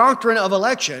with the doctrine of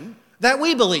election that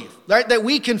we believe, right? That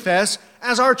we confess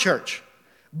as our church.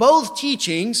 Both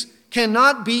teachings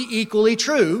cannot be equally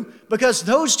true because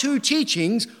those two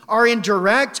teachings are in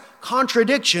direct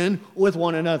contradiction with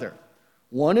one another.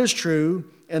 One is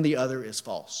true and the other is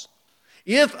false.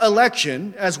 If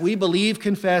election, as we believe,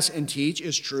 confess, and teach,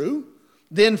 is true,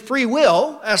 then free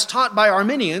will, as taught by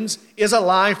Arminians, is a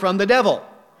lie from the devil.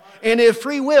 And if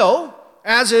free will,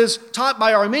 as is taught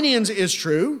by Arminians, is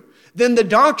true, then the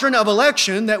doctrine of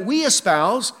election that we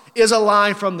espouse is a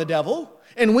lie from the devil.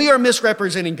 And we are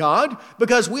misrepresenting God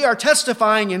because we are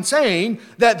testifying and saying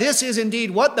that this is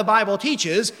indeed what the Bible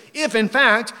teaches, if in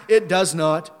fact it does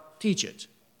not teach it.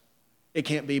 It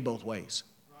can't be both ways.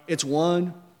 It's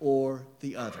one or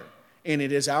the other. And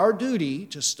it is our duty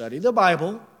to study the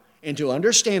Bible and to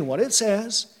understand what it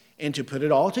says and to put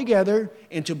it all together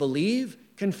and to believe,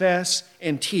 confess,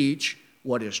 and teach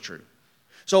what is true.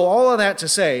 So all of that to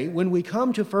say, when we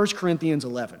come to 1 Corinthians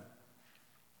 11,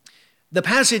 the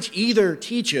passage either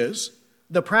teaches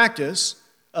the practice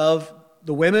of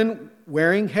the women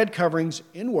wearing head coverings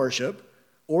in worship,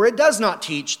 or it does not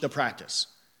teach the practice,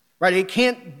 right? It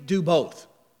can't do both,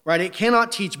 right? It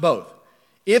cannot teach both.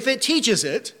 If it teaches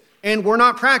it and we're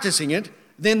not practicing it,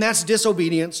 then that's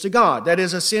disobedience to God. That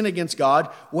is a sin against God,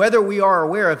 whether we are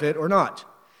aware of it or not.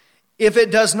 If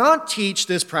it does not teach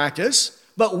this practice,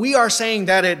 but we are saying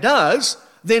that it does,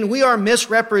 then we are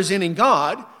misrepresenting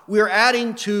God. We are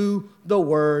adding to the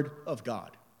Word of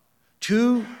God.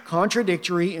 Two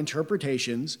contradictory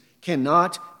interpretations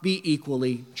cannot be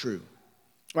equally true.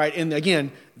 Right? And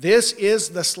again, this is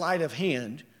the sleight of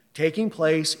hand taking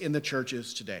place in the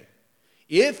churches today.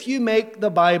 If you make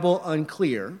the Bible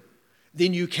unclear,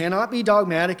 then you cannot be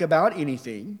dogmatic about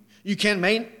anything. You can't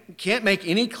make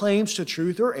any claims to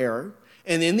truth or error.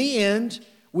 And in the end,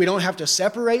 we don't have to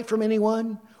separate from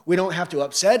anyone. We don't have to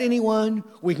upset anyone.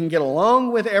 We can get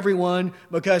along with everyone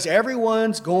because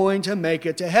everyone's going to make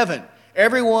it to heaven.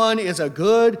 Everyone is a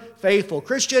good, faithful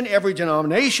Christian. Every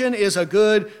denomination is a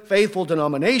good, faithful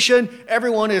denomination.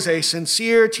 Everyone is a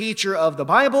sincere teacher of the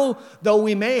Bible. Though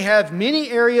we may have many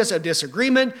areas of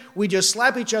disagreement, we just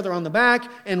slap each other on the back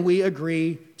and we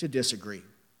agree to disagree.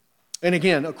 And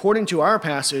again, according to our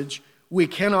passage, we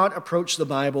cannot approach the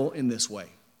Bible in this way.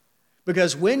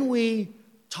 Because when we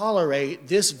tolerate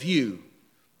this view,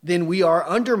 then we are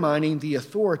undermining the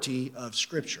authority of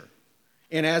Scripture.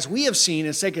 And as we have seen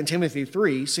in 2 Timothy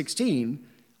 3:16,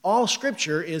 all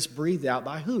Scripture is breathed out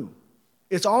by who?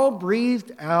 It's all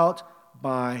breathed out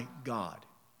by God.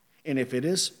 And if it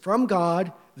is from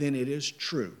God, then it is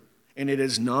true. And it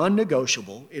is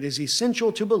non-negotiable. It is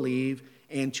essential to believe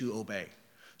and to obey.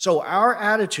 So our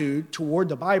attitude toward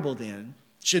the Bible then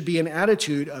should be an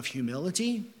attitude of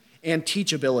humility and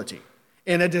teachability,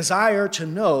 and a desire to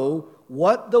know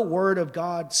what the Word of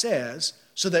God says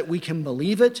so that we can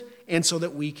believe it and so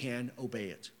that we can obey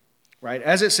it. Right?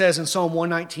 As it says in Psalm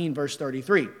 119, verse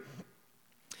 33,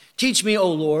 "Teach me,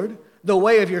 O Lord, the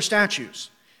way of your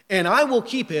statutes, and I will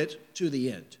keep it to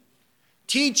the end."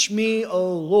 Teach me,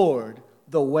 O Lord,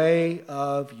 the way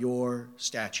of your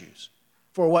statutes.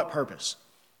 For what purpose?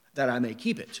 That I may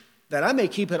keep it. That I may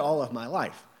keep it all of my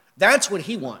life. That's what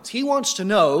he wants. He wants to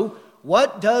know,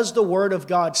 what does the Word of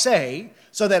God say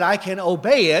so that I can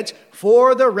obey it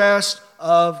for the rest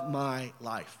of my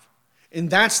life. And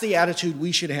that's the attitude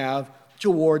we should have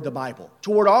toward the Bible,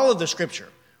 toward all of the Scripture.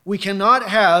 We cannot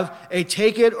have a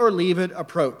take it or leave it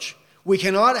approach. We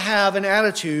cannot have an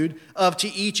attitude of to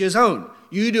each his own.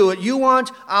 You do what you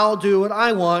want, I'll do what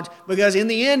I want, because in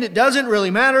the end it doesn't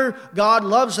really matter. God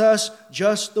loves us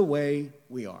just the way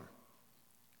we are.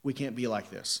 We can't be like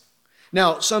this.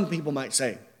 Now, some people might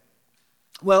say,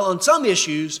 well, on some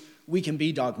issues, we can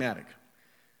be dogmatic.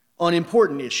 On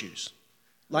important issues,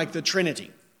 like the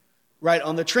Trinity, right?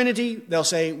 On the Trinity, they'll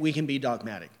say we can be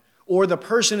dogmatic. Or the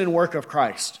person and work of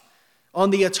Christ.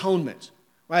 On the atonement,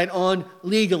 right? On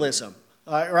legalism,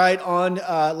 right? On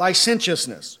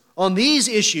licentiousness. On these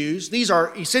issues, these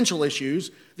are essential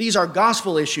issues. These are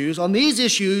gospel issues. On these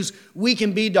issues, we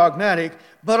can be dogmatic.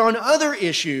 But on other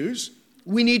issues,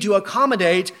 we need to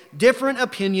accommodate different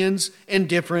opinions and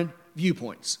different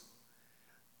viewpoints.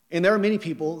 And there are many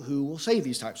people who will say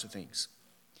these types of things.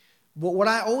 But what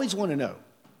I always want to know,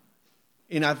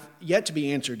 and I've yet to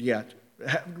be answered yet,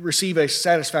 receive a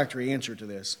satisfactory answer to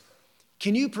this,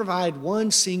 can you provide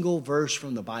one single verse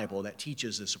from the Bible that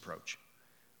teaches this approach?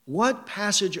 What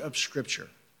passage of Scripture,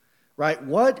 right?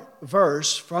 What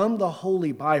verse from the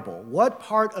Holy Bible, what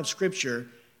part of Scripture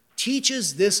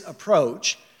teaches this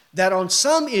approach that on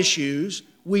some issues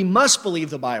we must believe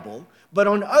the Bible, but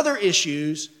on other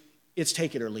issues it's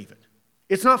take it or leave it?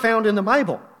 It's not found in the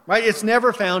Bible, right? It's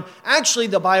never found. Actually,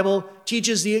 the Bible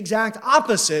teaches the exact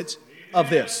opposite of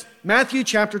this. Matthew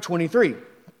chapter 23.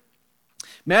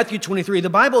 Matthew 23, the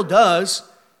Bible does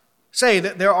say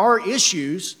that there are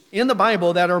issues in the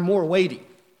Bible that are more weighty,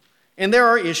 and there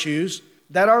are issues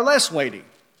that are less weighty.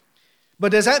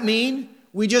 But does that mean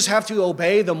we just have to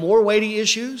obey the more weighty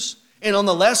issues, and on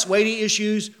the less weighty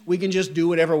issues, we can just do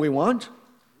whatever we want?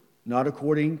 Not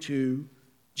according to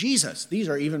Jesus. These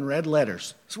are even red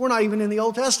letters. So we're not even in the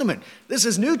Old Testament. This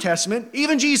is New Testament.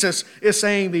 Even Jesus is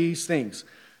saying these things.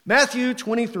 Matthew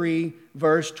 23,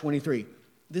 verse 23.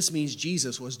 This means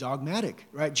Jesus was dogmatic,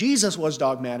 right? Jesus was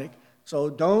dogmatic. So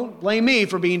don't blame me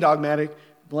for being dogmatic.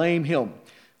 Blame him.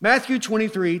 Matthew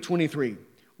 23, 23.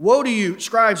 Woe to you,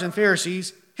 scribes and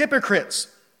Pharisees,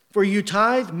 hypocrites! For you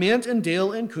tithe mint and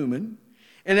dill and cumin,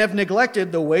 and have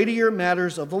neglected the weightier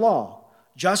matters of the law,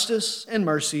 justice and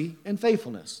mercy and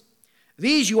faithfulness.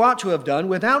 These you ought to have done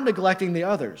without neglecting the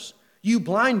others. You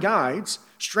blind guides,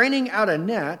 straining out a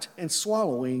gnat and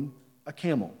swallowing a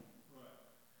camel.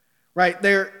 Right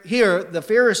there, here, the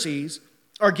Pharisees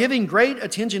are giving great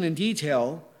attention and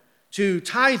detail to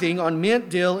tithing on mint,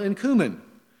 dill, and cumin.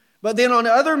 But then on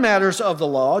other matters of the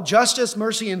law, justice,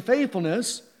 mercy, and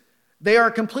faithfulness, they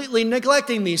are completely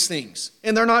neglecting these things,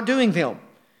 and they're not doing them.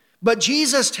 But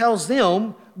Jesus tells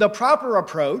them the proper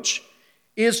approach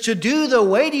is to do the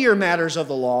weightier matters of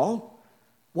the law,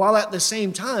 while at the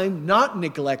same time not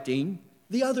neglecting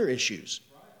the other issues.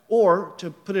 Or, to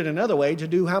put it another way, to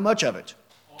do how much of it?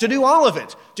 To do all of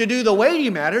it. To do the weighty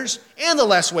matters and the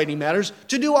less weighty matters.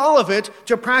 To do all of it,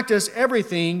 to practice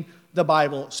everything the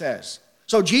Bible says.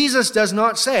 So Jesus does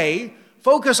not say,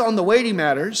 focus on the weighty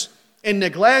matters and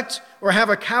neglect or have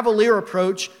a cavalier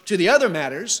approach to the other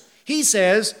matters. He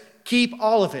says, keep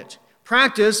all of it.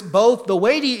 Practice both the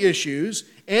weighty issues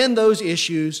and those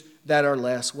issues that are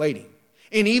less weighty.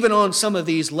 And even on some of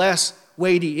these less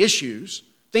weighty issues,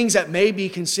 things that may be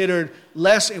considered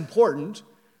less important,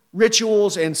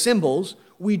 rituals and symbols,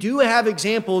 we do have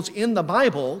examples in the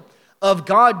Bible of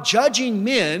God judging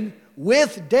men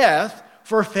with death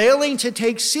for failing to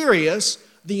take serious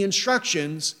the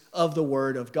instructions of the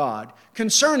Word of God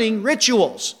concerning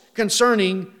rituals,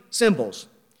 concerning symbols.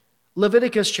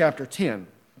 Leviticus chapter 10.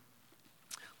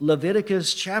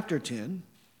 Leviticus chapter 10.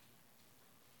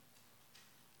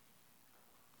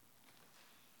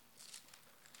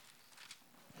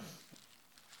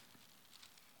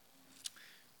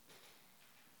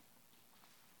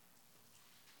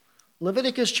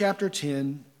 Leviticus chapter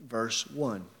 10, verse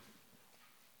 1.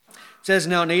 It says,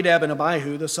 Now Nadab and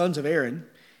Abihu, the sons of Aaron,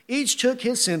 each took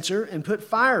his censer and put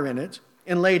fire in it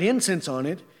and laid incense on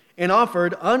it and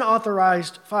offered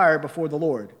unauthorized fire before the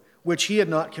Lord, which he had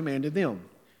not commanded them.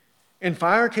 And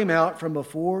fire came out from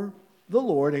before the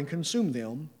Lord and consumed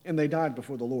them, and they died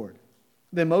before the Lord.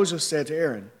 Then Moses said to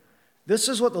Aaron, This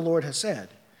is what the Lord has said.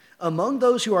 Among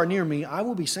those who are near me I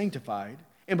will be sanctified,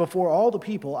 and before all the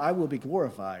people I will be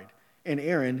glorified. And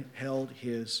Aaron held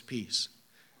his peace.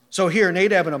 So here,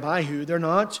 Nadab and Abihu, they're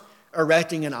not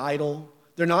erecting an idol.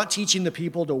 They're not teaching the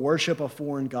people to worship a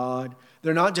foreign god.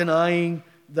 They're not denying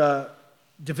the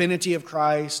divinity of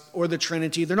Christ or the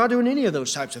Trinity. They're not doing any of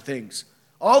those types of things.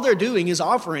 All they're doing is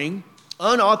offering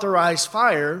unauthorized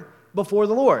fire before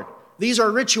the Lord. These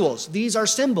are rituals. These are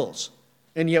symbols.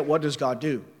 And yet what does God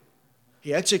do?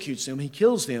 He executes them. He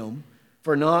kills them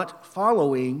for not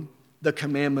following the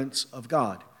commandments of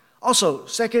God. Also,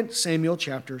 2 Samuel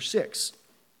chapter 6.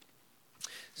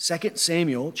 2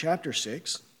 Samuel chapter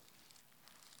 6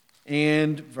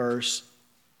 and verse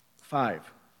 5.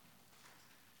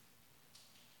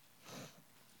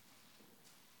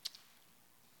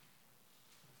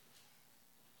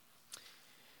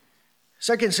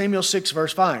 Second Samuel 6,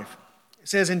 verse 5. It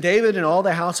says, And David and all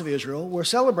the house of Israel were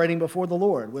celebrating before the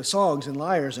Lord with songs and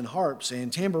lyres and harps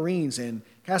and tambourines and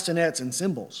castanets and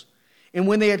cymbals. And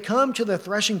when they had come to the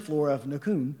threshing floor of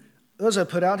Nacon, Uzzah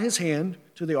put out his hand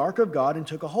to the ark of God and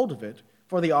took a hold of it,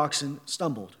 for the oxen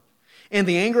stumbled. And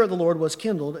the anger of the Lord was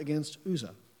kindled against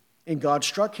Uzzah. And God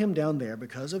struck him down there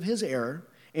because of his error,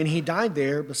 and he died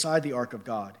there beside the ark of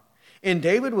God. And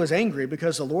David was angry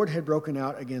because the Lord had broken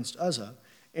out against Uzzah,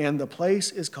 and the place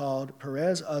is called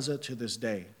Perez Uzzah to this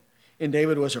day. And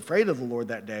David was afraid of the Lord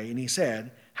that day, and he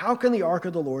said, How can the ark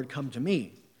of the Lord come to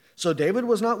me? So David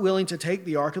was not willing to take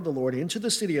the ark of the Lord into the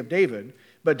city of David,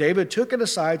 but David took it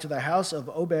aside to the house of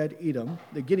Obed-Edom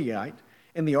the Gittite,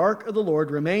 and the ark of the Lord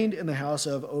remained in the house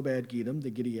of Obed-Edom the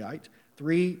Gittite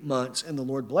 3 months, and the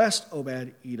Lord blessed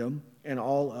Obed-Edom and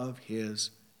all of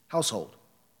his household.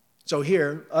 So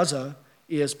here, Uzzah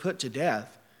is put to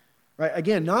death, right?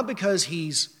 Again, not because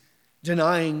he's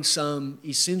denying some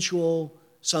essential,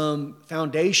 some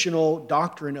foundational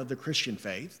doctrine of the Christian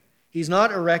faith. He's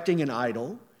not erecting an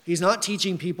idol. He's not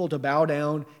teaching people to bow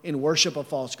down and worship a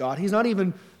false god. He's not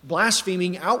even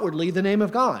blaspheming outwardly the name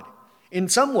of God. In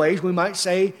some ways, we might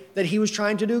say that he was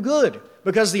trying to do good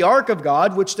because the ark of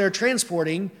God, which they're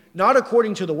transporting, not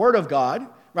according to the word of God,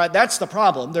 right? That's the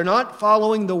problem. They're not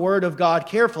following the word of God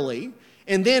carefully.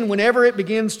 And then whenever it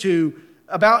begins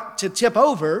about to tip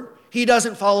over, he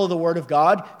doesn't follow the word of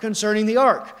God concerning the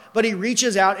ark, but he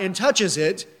reaches out and touches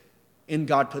it, and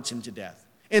God puts him to death.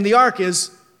 And the ark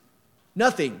is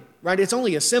Nothing, right? It's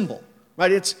only a symbol,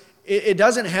 right? It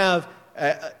doesn't have,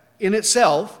 in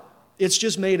itself, it's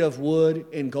just made of wood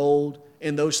and gold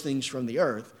and those things from the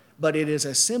earth, but it is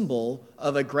a symbol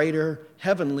of a greater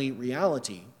heavenly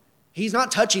reality. He's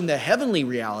not touching the heavenly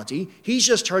reality. He's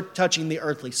just touching the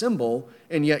earthly symbol,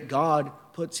 and yet God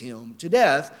puts him to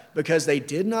death because they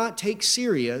did not take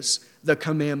serious the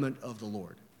commandment of the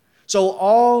Lord. So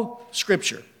all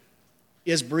Scripture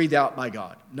is breathed out by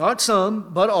God. Not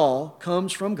some, but all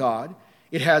comes from God.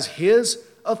 It has His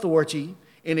authority,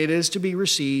 and it is to be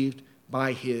received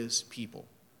by His people.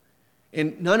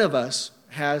 And none of us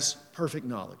has perfect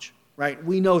knowledge, right?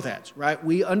 We know that, right?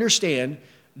 We understand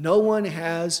no one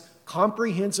has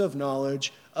comprehensive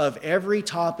knowledge of every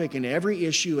topic and every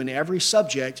issue and every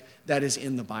subject that is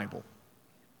in the Bible.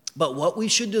 But what we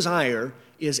should desire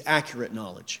is accurate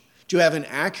knowledge, to have an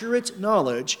accurate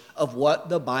knowledge of what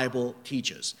the Bible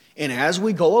teaches. And as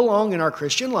we go along in our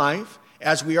Christian life,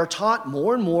 as we are taught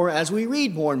more and more, as we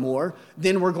read more and more,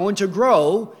 then we're going to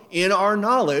grow in our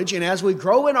knowledge. And as we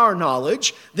grow in our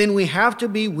knowledge, then we have to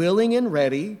be willing and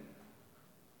ready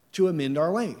to amend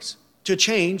our ways, to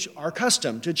change our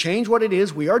custom, to change what it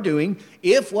is we are doing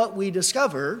if what we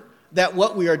discover that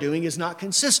what we are doing is not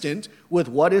consistent with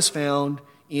what is found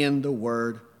in the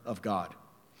Word of God.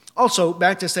 Also,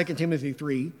 back to 2 Timothy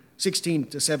 3, 16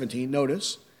 to 17,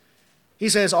 notice, he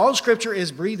says, all Scripture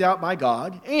is breathed out by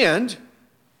God and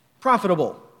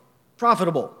profitable.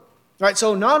 Profitable. Right?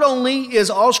 So not only is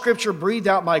all Scripture breathed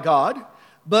out by God,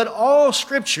 but all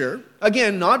Scripture,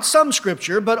 again, not some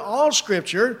Scripture, but all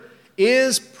Scripture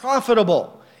is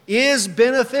profitable, is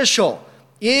beneficial,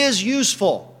 is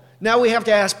useful. Now we have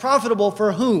to ask, profitable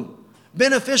for whom?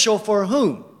 Beneficial for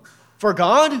whom? For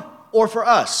God or for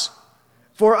us?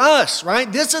 For us,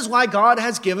 right? This is why God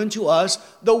has given to us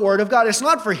the Word of God. It's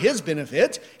not for His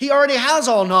benefit. He already has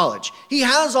all knowledge. He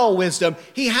has all wisdom.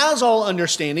 He has all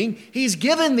understanding. He's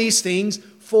given these things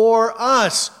for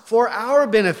us, for our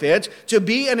benefit, to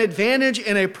be an advantage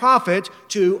and a profit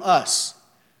to us.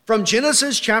 From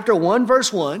Genesis chapter 1,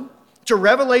 verse 1 to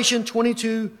Revelation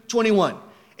 22, 21.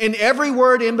 And every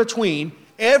word in between,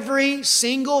 every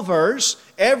single verse,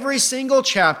 every single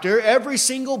chapter, every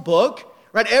single book,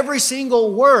 right? Every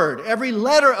single word, every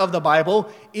letter of the Bible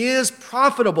is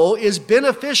profitable, is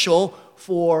beneficial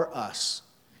for us.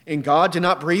 And God did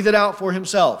not breathe it out for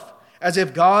Himself, as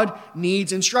if God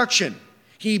needs instruction.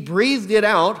 He breathed it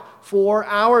out for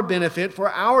our benefit, for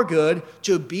our good,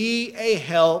 to be a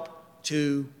help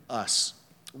to us.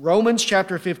 Romans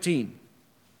chapter 15.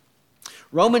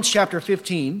 Romans chapter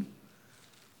 15,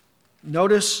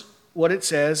 notice what it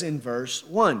says in verse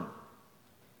 1.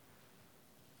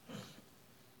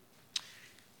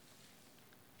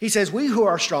 He says, we who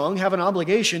are strong have an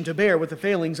obligation to bear with the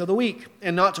failings of the weak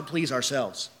and not to please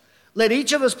ourselves. Let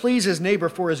each of us please his neighbor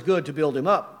for his good to build him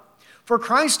up. For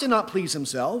Christ did not please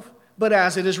himself, but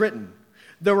as it is written,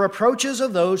 the reproaches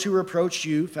of those who reproached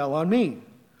you fell on me.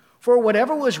 For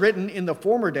whatever was written in the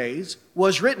former days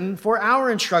was written for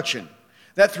our instruction,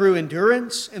 that through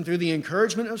endurance and through the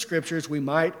encouragement of Scriptures we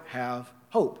might have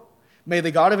hope. May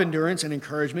the God of endurance and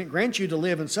encouragement grant you to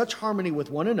live in such harmony with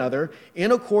one another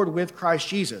in accord with Christ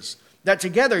Jesus, that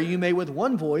together you may with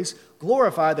one voice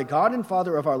glorify the God and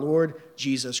Father of our Lord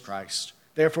Jesus Christ.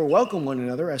 Therefore welcome one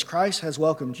another as Christ has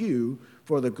welcomed you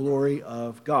for the glory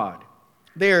of God.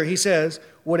 There he says,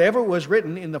 whatever was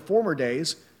written in the former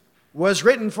days was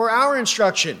written for our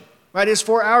instruction, right? It's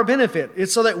for our benefit.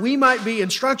 It's so that we might be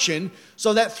instruction,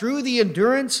 so that through the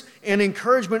endurance and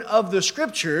encouragement of the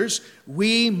Scriptures,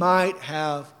 we might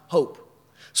have hope.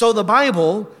 So the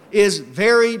Bible is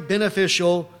very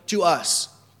beneficial to us.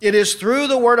 It is through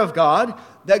the Word of God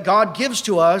that God gives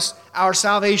to us our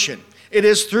salvation. It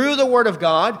is through the Word of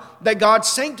God that God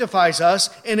sanctifies us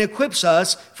and equips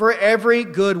us for every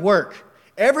good work.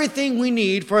 Everything we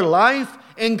need for life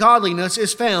and godliness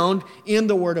is found in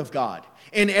the Word of God.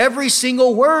 And every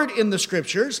single word in the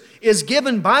Scriptures is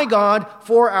given by God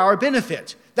for our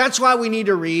benefit. That's why we need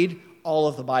to read all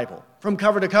of the Bible, from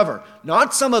cover to cover.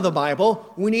 Not some of the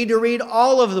Bible. We need to read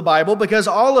all of the Bible because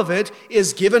all of it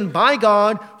is given by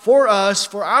God for us,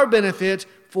 for our benefit,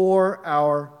 for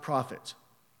our profit.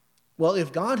 Well,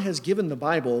 if God has given the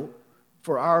Bible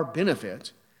for our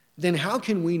benefit, then how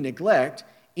can we neglect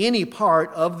any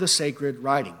part of the sacred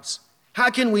writings? How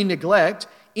can we neglect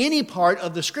any part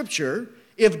of the Scripture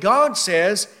if God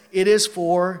says it is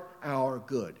for our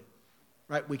good?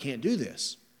 Right? We can't do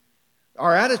this.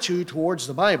 Our attitude towards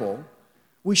the Bible,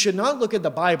 we should not look at the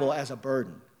Bible as a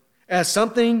burden, as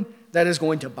something that is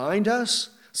going to bind us,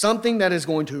 something that is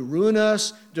going to ruin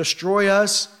us, destroy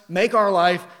us, make our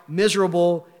life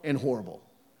miserable and horrible.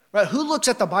 Right? Who looks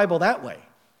at the Bible that way?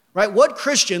 Right? What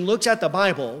Christian looks at the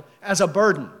Bible as a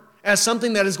burden, as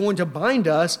something that is going to bind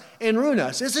us and ruin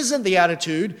us? This isn't the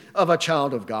attitude of a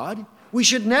child of God. We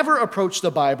should never approach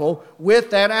the Bible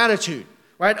with that attitude.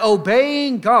 Right?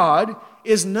 Obeying God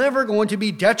is never going to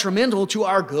be detrimental to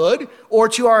our good or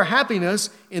to our happiness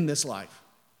in this life.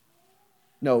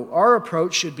 No, our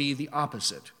approach should be the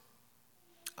opposite.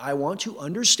 I want to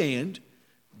understand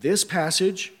this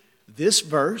passage, this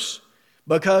verse,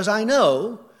 because I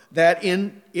know that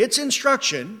in its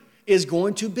instruction is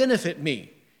going to benefit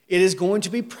me. It is going to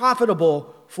be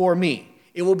profitable for me.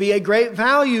 It will be a great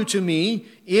value to me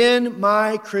in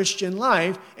my Christian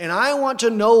life, and I want to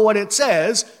know what it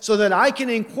says so that I can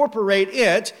incorporate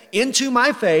it into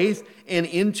my faith and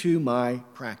into my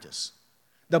practice.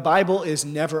 The Bible is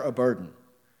never a burden.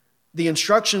 The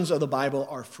instructions of the Bible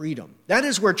are freedom. That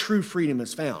is where true freedom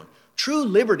is found. True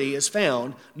liberty is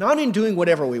found not in doing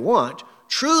whatever we want.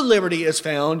 True liberty is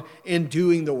found in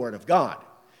doing the Word of God.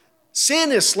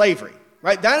 Sin is slavery.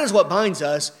 Right? That is what binds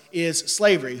us, is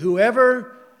slavery.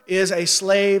 Whoever is a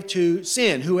slave to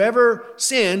sin, whoever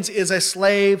sins is a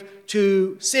slave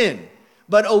to sin.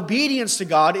 But obedience to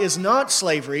God is not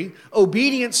slavery.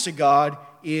 Obedience to God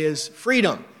is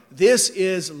freedom. This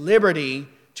is liberty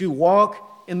to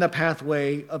walk in the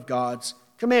pathway of God's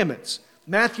commandments.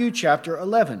 Matthew chapter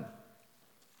 11.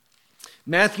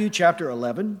 Matthew chapter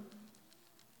 11.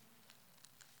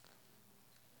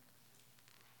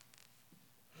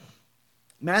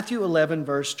 Matthew 11,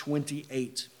 verse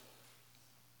 28.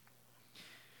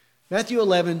 Matthew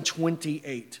 11,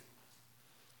 28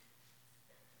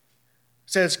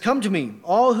 says, "Come to me,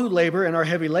 all who labor and are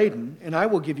heavy laden, and I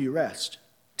will give you rest.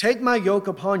 Take my yoke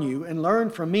upon you and learn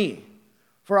from me,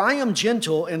 for I am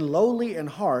gentle and lowly in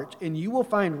heart, and you will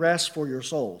find rest for your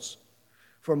souls.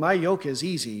 For my yoke is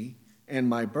easy and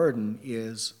my burden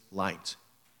is light."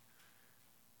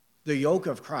 The yoke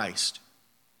of Christ,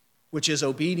 which is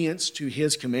obedience to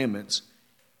his commandments,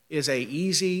 is an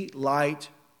easy, light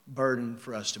burden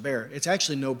for us to bear. It's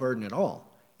actually no burden at all.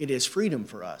 It is freedom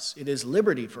for us. It is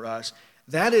liberty for us.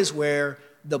 That is where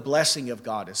the blessing of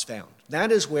God is found.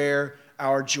 That is where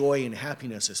our joy and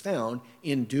happiness is found,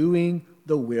 in doing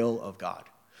the will of God.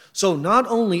 So not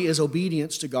only is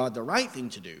obedience to God the right thing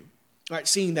to do, right,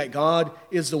 seeing that God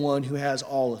is the one who has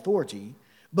all authority,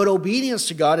 but obedience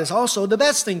to God is also the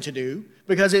best thing to do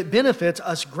because it benefits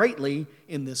us greatly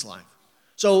in this life.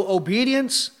 So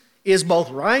obedience is both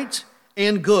right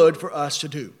and good for us to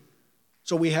do.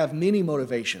 So we have many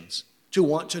motivations to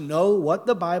want to know what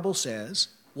the Bible says,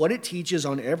 what it teaches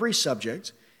on every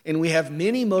subject, and we have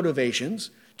many motivations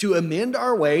to amend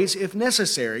our ways if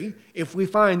necessary, if we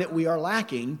find that we are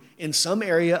lacking in some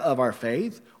area of our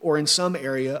faith or in some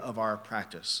area of our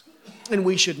practice. And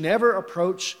we should never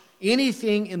approach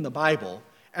anything in the Bible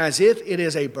as if it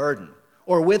is a burden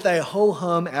or with a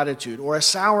ho-hum attitude or a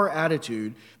sour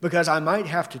attitude because I might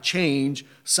have to change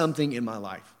something in my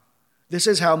life. This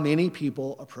is how many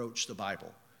people approach the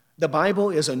Bible. The Bible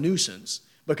is a nuisance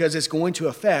because it's going to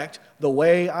affect the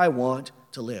way I want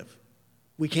to live.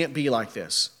 We can't be like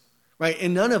this, right?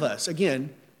 And none of us,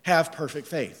 again, have perfect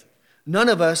faith. None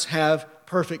of us have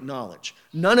perfect knowledge.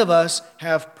 None of us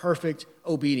have perfect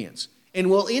obedience. And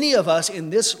will any of us in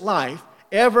this life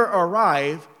ever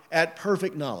arrive at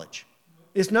perfect knowledge?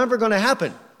 It's never going to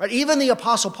happen. Right? Even the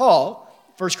Apostle Paul,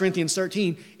 1 Corinthians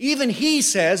 13, even he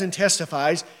says and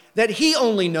testifies that he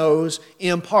only knows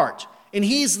in part. And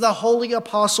he's the holy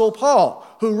Apostle Paul,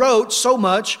 who wrote so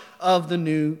much of the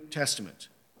New Testament.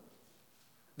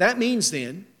 That means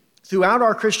then, throughout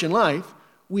our Christian life,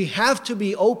 we have to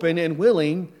be open and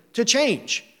willing to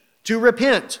change, to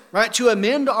repent, right? To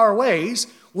amend our ways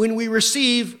when we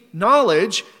receive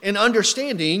knowledge and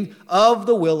understanding of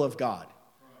the will of God.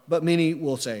 But many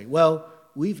will say, well,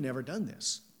 we've never done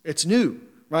this. It's new,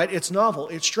 right? It's novel.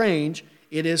 It's strange.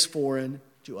 It is foreign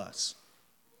to us.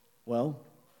 Well,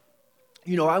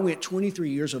 I went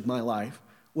 23 years of my life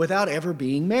without ever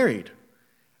being married,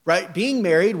 right? Being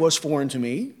married was foreign to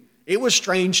me. It was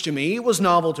strange to me. It was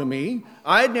novel to me.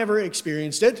 I had never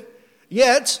experienced it.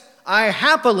 Yet, I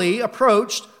happily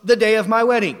approached the day of my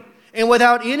wedding. And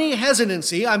without any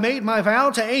hesitancy, I made my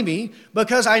vow to Amy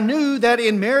because I knew that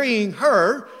in marrying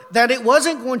her, that it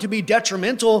wasn't going to be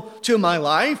detrimental to my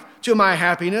life, to my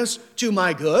happiness, to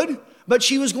my good, but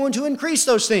she was going to increase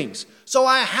those things. So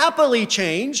I happily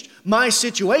changed my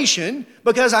situation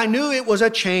because I knew it was a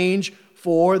change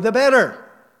for the better.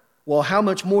 Well, how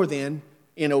much more then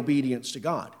in obedience to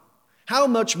God? How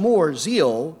much more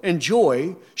zeal and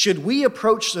joy should we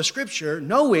approach the Scripture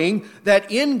knowing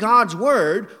that in God's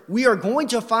Word we are going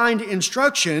to find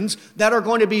instructions that are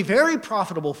going to be very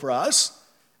profitable for us,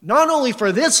 not only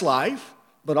for this life,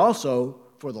 but also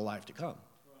for the life to come.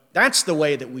 That's the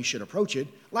way that we should approach it,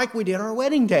 like we did our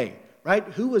wedding day, right?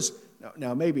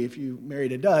 Now maybe if you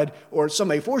married a dud or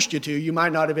somebody forced you to, you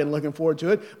might not have been looking forward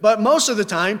to it. But most of the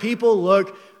time, people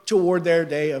look toward their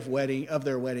day of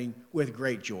their wedding with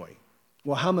great joy.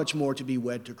 Well, how much more to be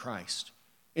wed to Christ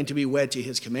and to be wed to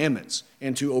his commandments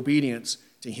and to obedience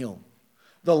to him.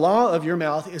 The law of your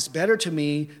mouth is better to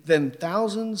me than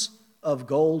thousands of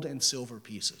gold and silver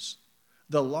pieces.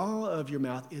 The law of your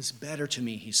mouth is better to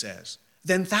me, he says,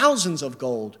 than thousands of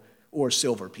gold or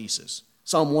silver pieces.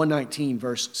 Psalm 119,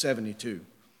 verse 72.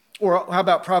 Or how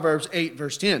about Proverbs 8,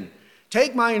 verse 10?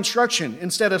 Take my instruction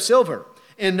instead of silver,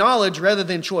 and knowledge rather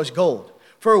than choice gold.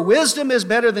 For wisdom is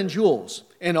better than jewels,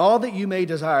 and all that you may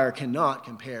desire cannot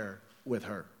compare with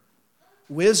her.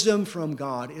 Wisdom from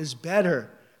God is better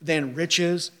than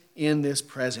riches in this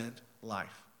present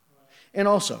life. And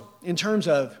also, in terms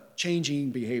of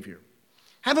changing behavior,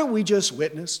 haven't we just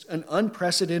witnessed an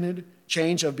unprecedented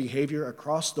change of behavior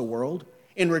across the world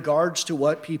in regards to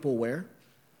what people wear?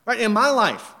 Right? In my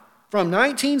life, from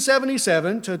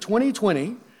 1977 to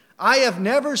 2020, I have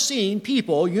never seen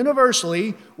people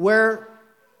universally wear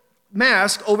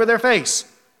masks over their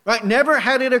face. Right? Never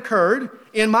had it occurred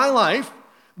in my life,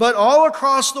 but all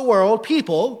across the world,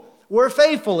 people were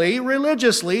faithfully,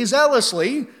 religiously,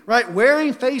 zealously, right,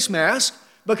 wearing face masks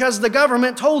because the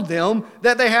government told them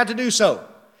that they had to do so.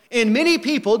 And many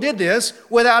people did this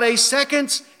without a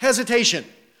second's hesitation,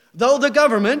 though the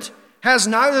government has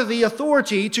neither the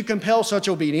authority to compel such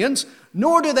obedience,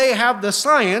 nor do they have the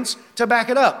science to back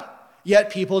it up.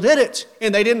 Yet people did it.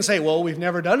 And they didn't say, well, we've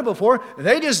never done it before.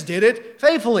 They just did it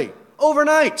faithfully.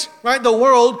 Overnight, right? The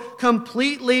world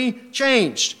completely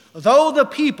changed, though the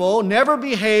people never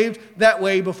behaved that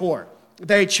way before.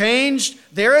 They changed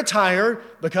their attire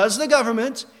because the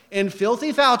government and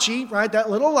filthy Fauci, right,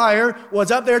 that little liar, was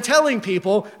up there telling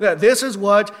people that this is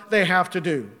what they have to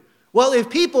do. Well, if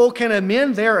people can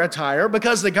amend their attire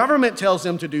because the government tells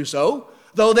them to do so,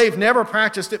 though they've never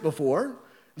practiced it before,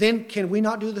 then can we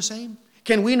not do the same?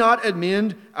 Can we not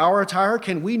amend our attire?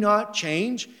 Can we not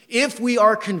change if we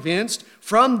are convinced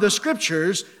from the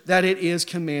scriptures that it is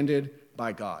commanded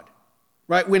by God?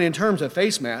 Right? When in terms of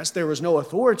face masks, there was no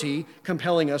authority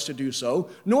compelling us to do so,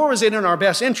 nor was it in our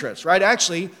best interest, right?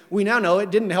 Actually, we now know it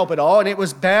didn't help at all, and it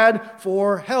was bad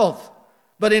for health.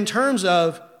 But in terms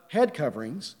of head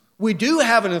coverings, we do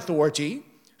have an authority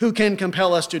who can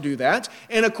compel us to do that.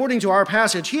 And according to our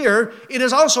passage here, it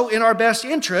is also in our best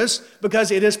interest because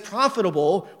it is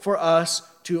profitable for us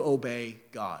to obey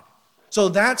God. So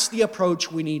that's the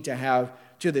approach we need to have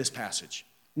to this passage.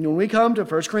 And when we come to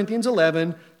 1 Corinthians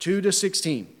 11, 2 to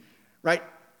 16, right?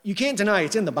 You can't deny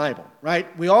it's in the Bible,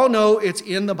 right? We all know it's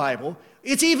in the Bible.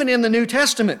 It's even in the New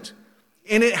Testament.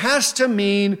 And it has to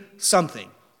mean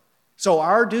something. So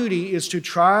our duty is to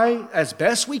try as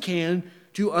best we can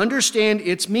to understand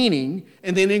its meaning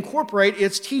and then incorporate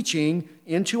its teaching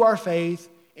into our faith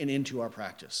and into our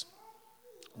practice.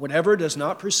 Whatever does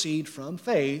not proceed from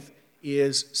faith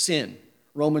is sin.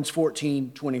 Romans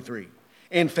 14:23.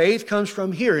 And faith comes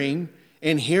from hearing,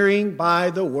 and hearing by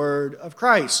the word of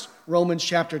Christ. Romans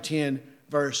chapter 10,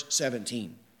 verse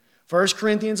 17. 1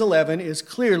 Corinthians 11 is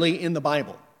clearly in the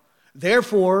Bible.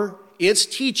 Therefore, its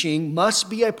teaching must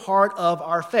be a part of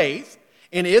our faith.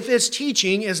 And if its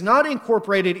teaching is not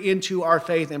incorporated into our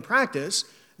faith and practice,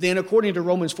 then according to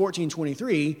Romans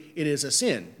 14:23, it is a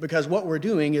sin, because what we're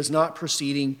doing is not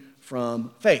proceeding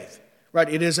from faith. Right?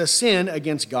 It is a sin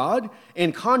against God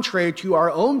and contrary to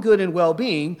our own good and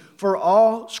well-being, for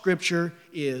all Scripture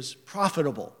is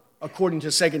profitable, according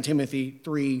to 2 Timothy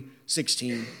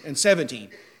 3:16 and 17.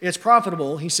 It's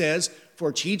profitable, he says,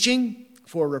 for teaching,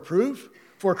 for reproof,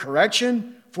 for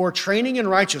correction, for training in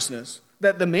righteousness,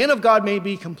 that the man of God may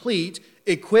be complete,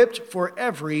 equipped for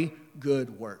every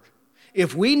good work.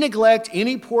 If we neglect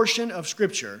any portion of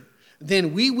Scripture,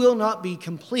 then we will not be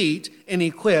complete and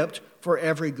equipped for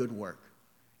every good work.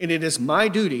 And it is my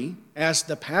duty as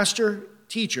the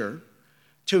pastor-teacher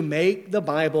to make the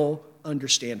Bible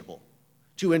understandable,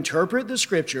 to interpret the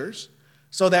Scriptures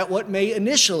so that what may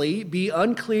initially be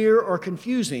unclear or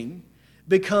confusing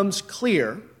becomes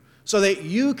clear, so that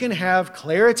you can have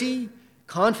clarity,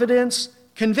 confidence,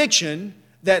 conviction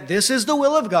that this is the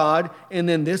will of God and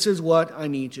then this is what I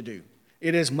need to do.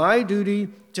 It is my duty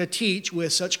to teach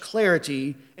with such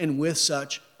clarity and with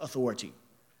such authority.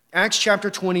 Acts chapter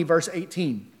 20, verse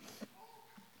 18.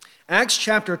 Acts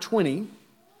chapter 20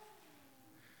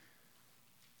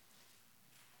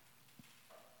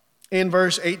 in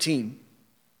verse 18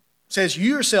 says, "You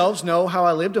yourselves know how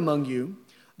I lived among you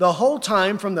the whole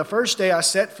time from the first day I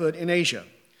set foot in Asia,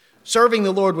 serving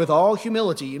the Lord with all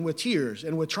humility and with tears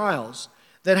and with trials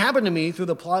that happened to me through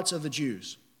the plots of the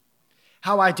Jews.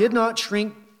 How I did not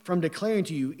shrink from declaring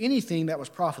to you anything that was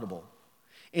profitable,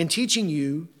 and teaching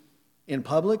you in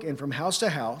public and from house to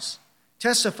house,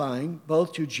 testifying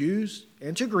both to Jews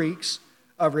and to Greeks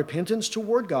of repentance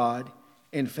toward God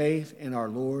and faith in our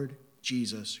Lord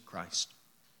Jesus Christ.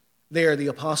 There, the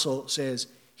apostle says,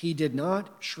 he did not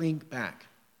shrink back.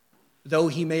 Though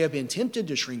he may have been tempted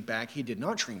to shrink back, he did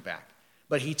not shrink back.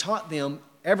 But he taught them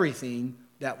everything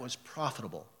that was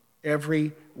profitable,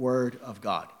 every word of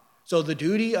God. So the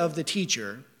duty of the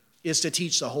teacher is to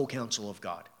teach the whole counsel of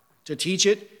God, to teach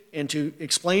it and to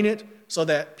explain it so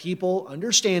that people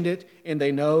understand it and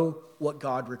they know what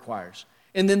God requires.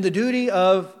 And then the duty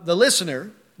of the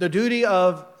listener, the duty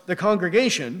of the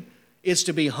congregation, is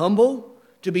to be humble,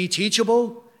 to be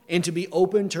teachable, and to be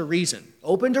open to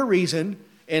reason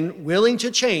and willing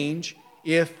to change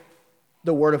if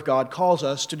the Word of God calls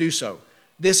us to do so.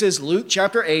 This is Luke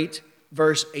chapter 8,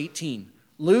 verse 18.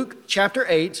 Luke chapter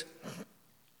 8,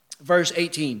 verse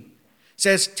 18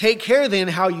 says, "Take care then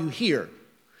how you hear,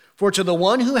 for to the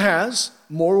one who has,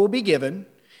 more will be given,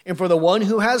 and for the one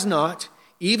who has not,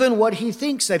 even what he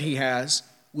thinks that he has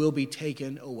will be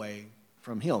taken away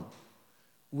from him."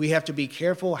 We have to be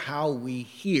careful how we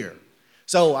hear.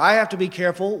 So I have to be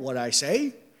careful what I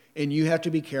say, and you have to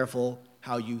be careful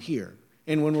how you hear.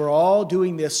 And when we're all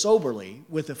doing this soberly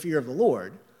with the fear of the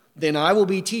Lord, then I will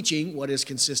be teaching what is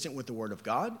consistent with the Word of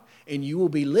God, and you will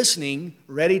be listening,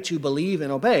 ready to believe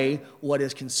and obey what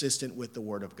is consistent with the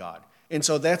Word of God. And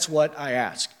so that's what I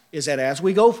ask, is that as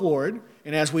we go forward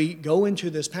and as we go into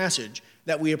this passage,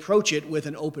 that we approach it with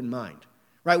an open mind,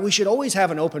 right? We should always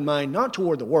have an open mind, not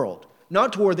toward the world,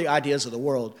 not toward the ideas of the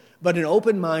world, but an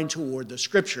open mind toward the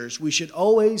Scriptures. We should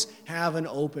always have an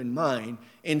open mind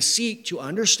and seek to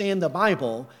understand the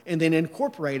Bible and then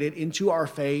incorporate it into our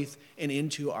faith and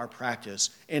into our practice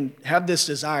and have this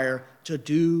desire to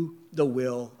do the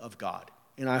will of God.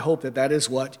 And I hope that that is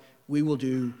what we will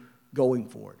do going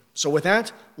forward. So with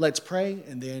that, let's pray,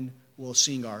 and then we'll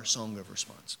sing our song of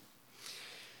response.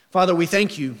 Father, we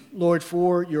thank you, Lord,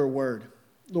 for your word,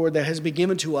 Lord, that has been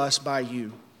given to us by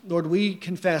you. Lord, we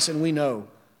confess and we know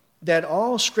that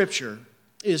all Scripture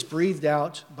is breathed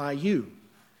out by you.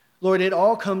 Lord, it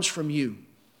all comes from you.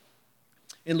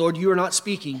 And Lord, you are not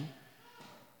speaking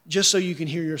just so you can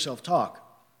hear yourself talk.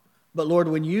 But Lord,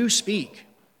 when you speak,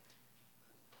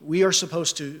 we are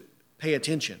supposed to pay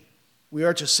attention. We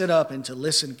are to sit up and to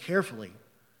listen carefully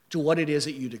to what it is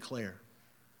that you declare.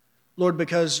 Lord,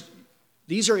 because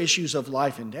these are issues of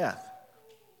life and death.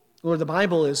 Lord, the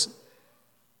Bible is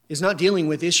not dealing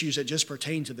with issues that just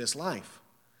pertain to this life,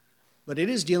 but it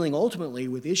is dealing ultimately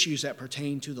with issues that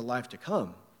pertain to the life to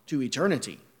come, to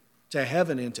eternity, to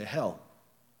heaven and to hell.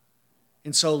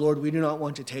 And so, Lord, we do not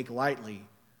want to take lightly,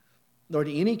 Lord,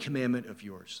 any commandment of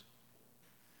yours.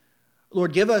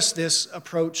 Lord, give us this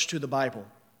approach to the Bible,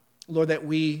 Lord, that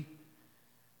we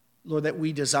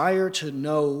desire to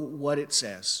know what it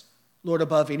says, Lord,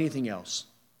 above anything else.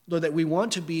 Lord, that we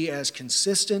want to be as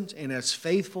consistent and as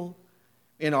faithful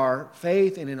in our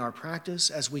faith and in our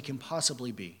practice as we can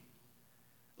possibly be.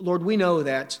 Lord, we know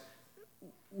that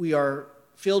we are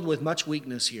filled with much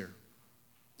weakness here,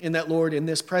 and that, Lord, in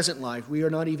this present life, we are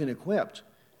not even equipped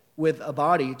with a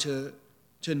body to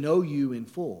know you in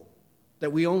full,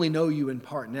 that we only know you in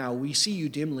part now. We see you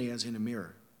dimly as in a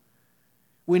mirror.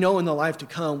 We know in the life to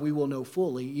come we will know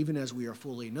fully, even as we are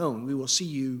fully known. We will see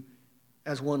you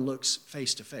as one looks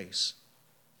face to face.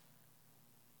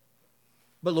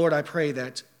 But Lord, I pray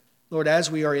that, Lord,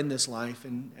 as we are in this life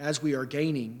and as we are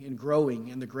gaining and growing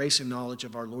in the grace and knowledge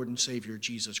of our Lord and Savior,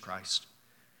 Jesus Christ,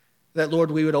 that,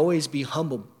 Lord, we would always be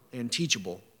humble and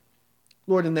teachable,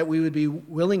 Lord, and that we would be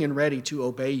willing and ready to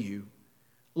obey you,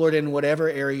 Lord, in whatever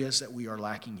areas that we are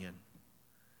lacking in.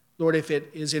 Lord, if it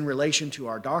is in relation to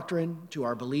our doctrine, to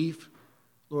our belief,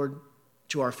 Lord,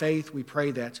 to our faith, we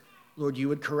pray that, Lord, you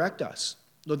would correct us,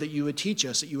 Lord, that you would teach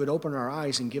us, that you would open our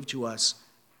eyes and give to us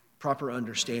proper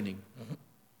understanding.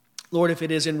 Lord, if it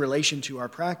is in relation to our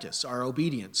practice, our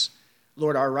obedience,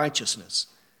 Lord, our righteousness,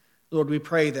 Lord, we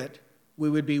pray that we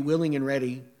would be willing and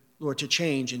ready, Lord, to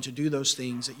change and to do those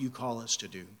things that you call us to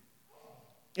do.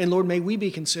 And Lord, may we be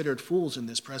considered fools in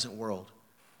this present world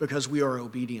because we are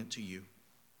obedient to you.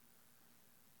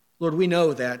 Lord, we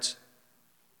know that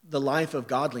the life of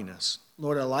godliness,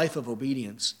 Lord, a life of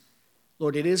obedience,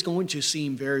 Lord, it is going to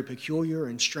seem very peculiar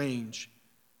and strange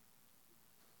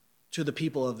to the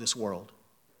people of this world.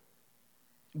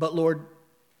 But Lord,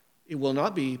 it will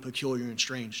not be peculiar and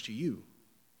strange to you.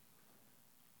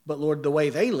 But Lord, the way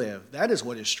they live, that is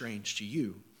what is strange to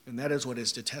you, and that is what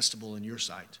is detestable in your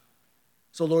sight.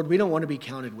 So, Lord, we don't want to be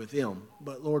counted with them,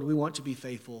 but, Lord, we want to be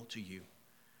faithful to you.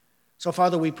 So,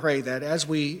 Father, we pray that as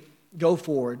we go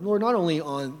forward, Lord, not only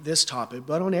on this topic,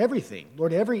 but on everything,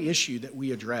 Lord, every issue that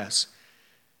we address,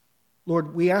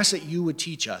 Lord, we ask that you would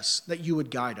teach us, that you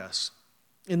would guide us,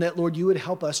 and that, Lord, you would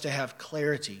help us to have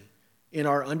clarity in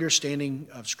our understanding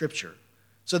of Scripture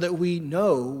so that we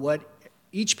know what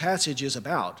each passage is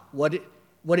about, what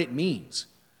it means,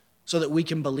 so that we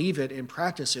can believe it and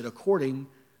practice it according,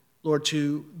 Lord,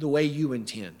 to the way you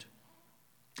intend.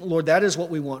 Lord, that is what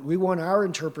we want. We want our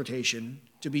interpretation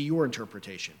to be your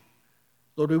interpretation.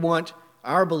 Lord, we want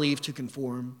our belief to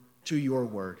conform to your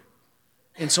word.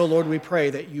 And so, Lord, we pray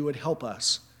that you would help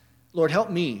us. Lord, help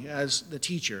me as the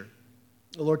teacher,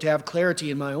 Lord, to have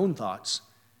clarity in my own thoughts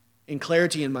and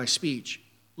clarity in my speech,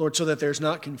 Lord, so that there's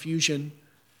not confusion,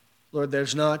 Lord,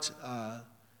 there's not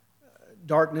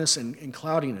darkness and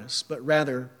cloudiness, but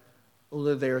rather,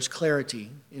 Lord, there's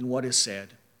clarity in what is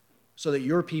said so that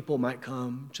your people might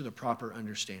come to the proper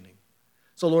understanding.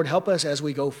 So, Lord, help us as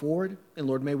we go forward, and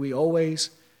Lord, may we always,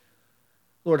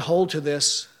 Lord, hold to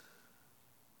this,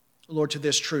 Lord, to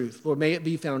this truth. Lord, may it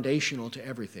be foundational to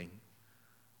everything,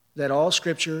 that all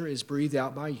Scripture is breathed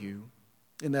out by you,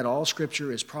 and that all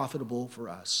Scripture is profitable for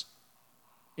us.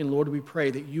 And Lord, we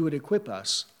pray that you would equip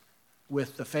us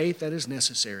with the faith that is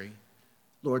necessary,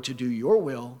 Lord, to do your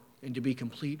will and to be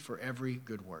complete for every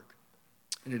good work.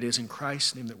 And it is in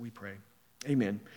Christ's name that we pray. Amen.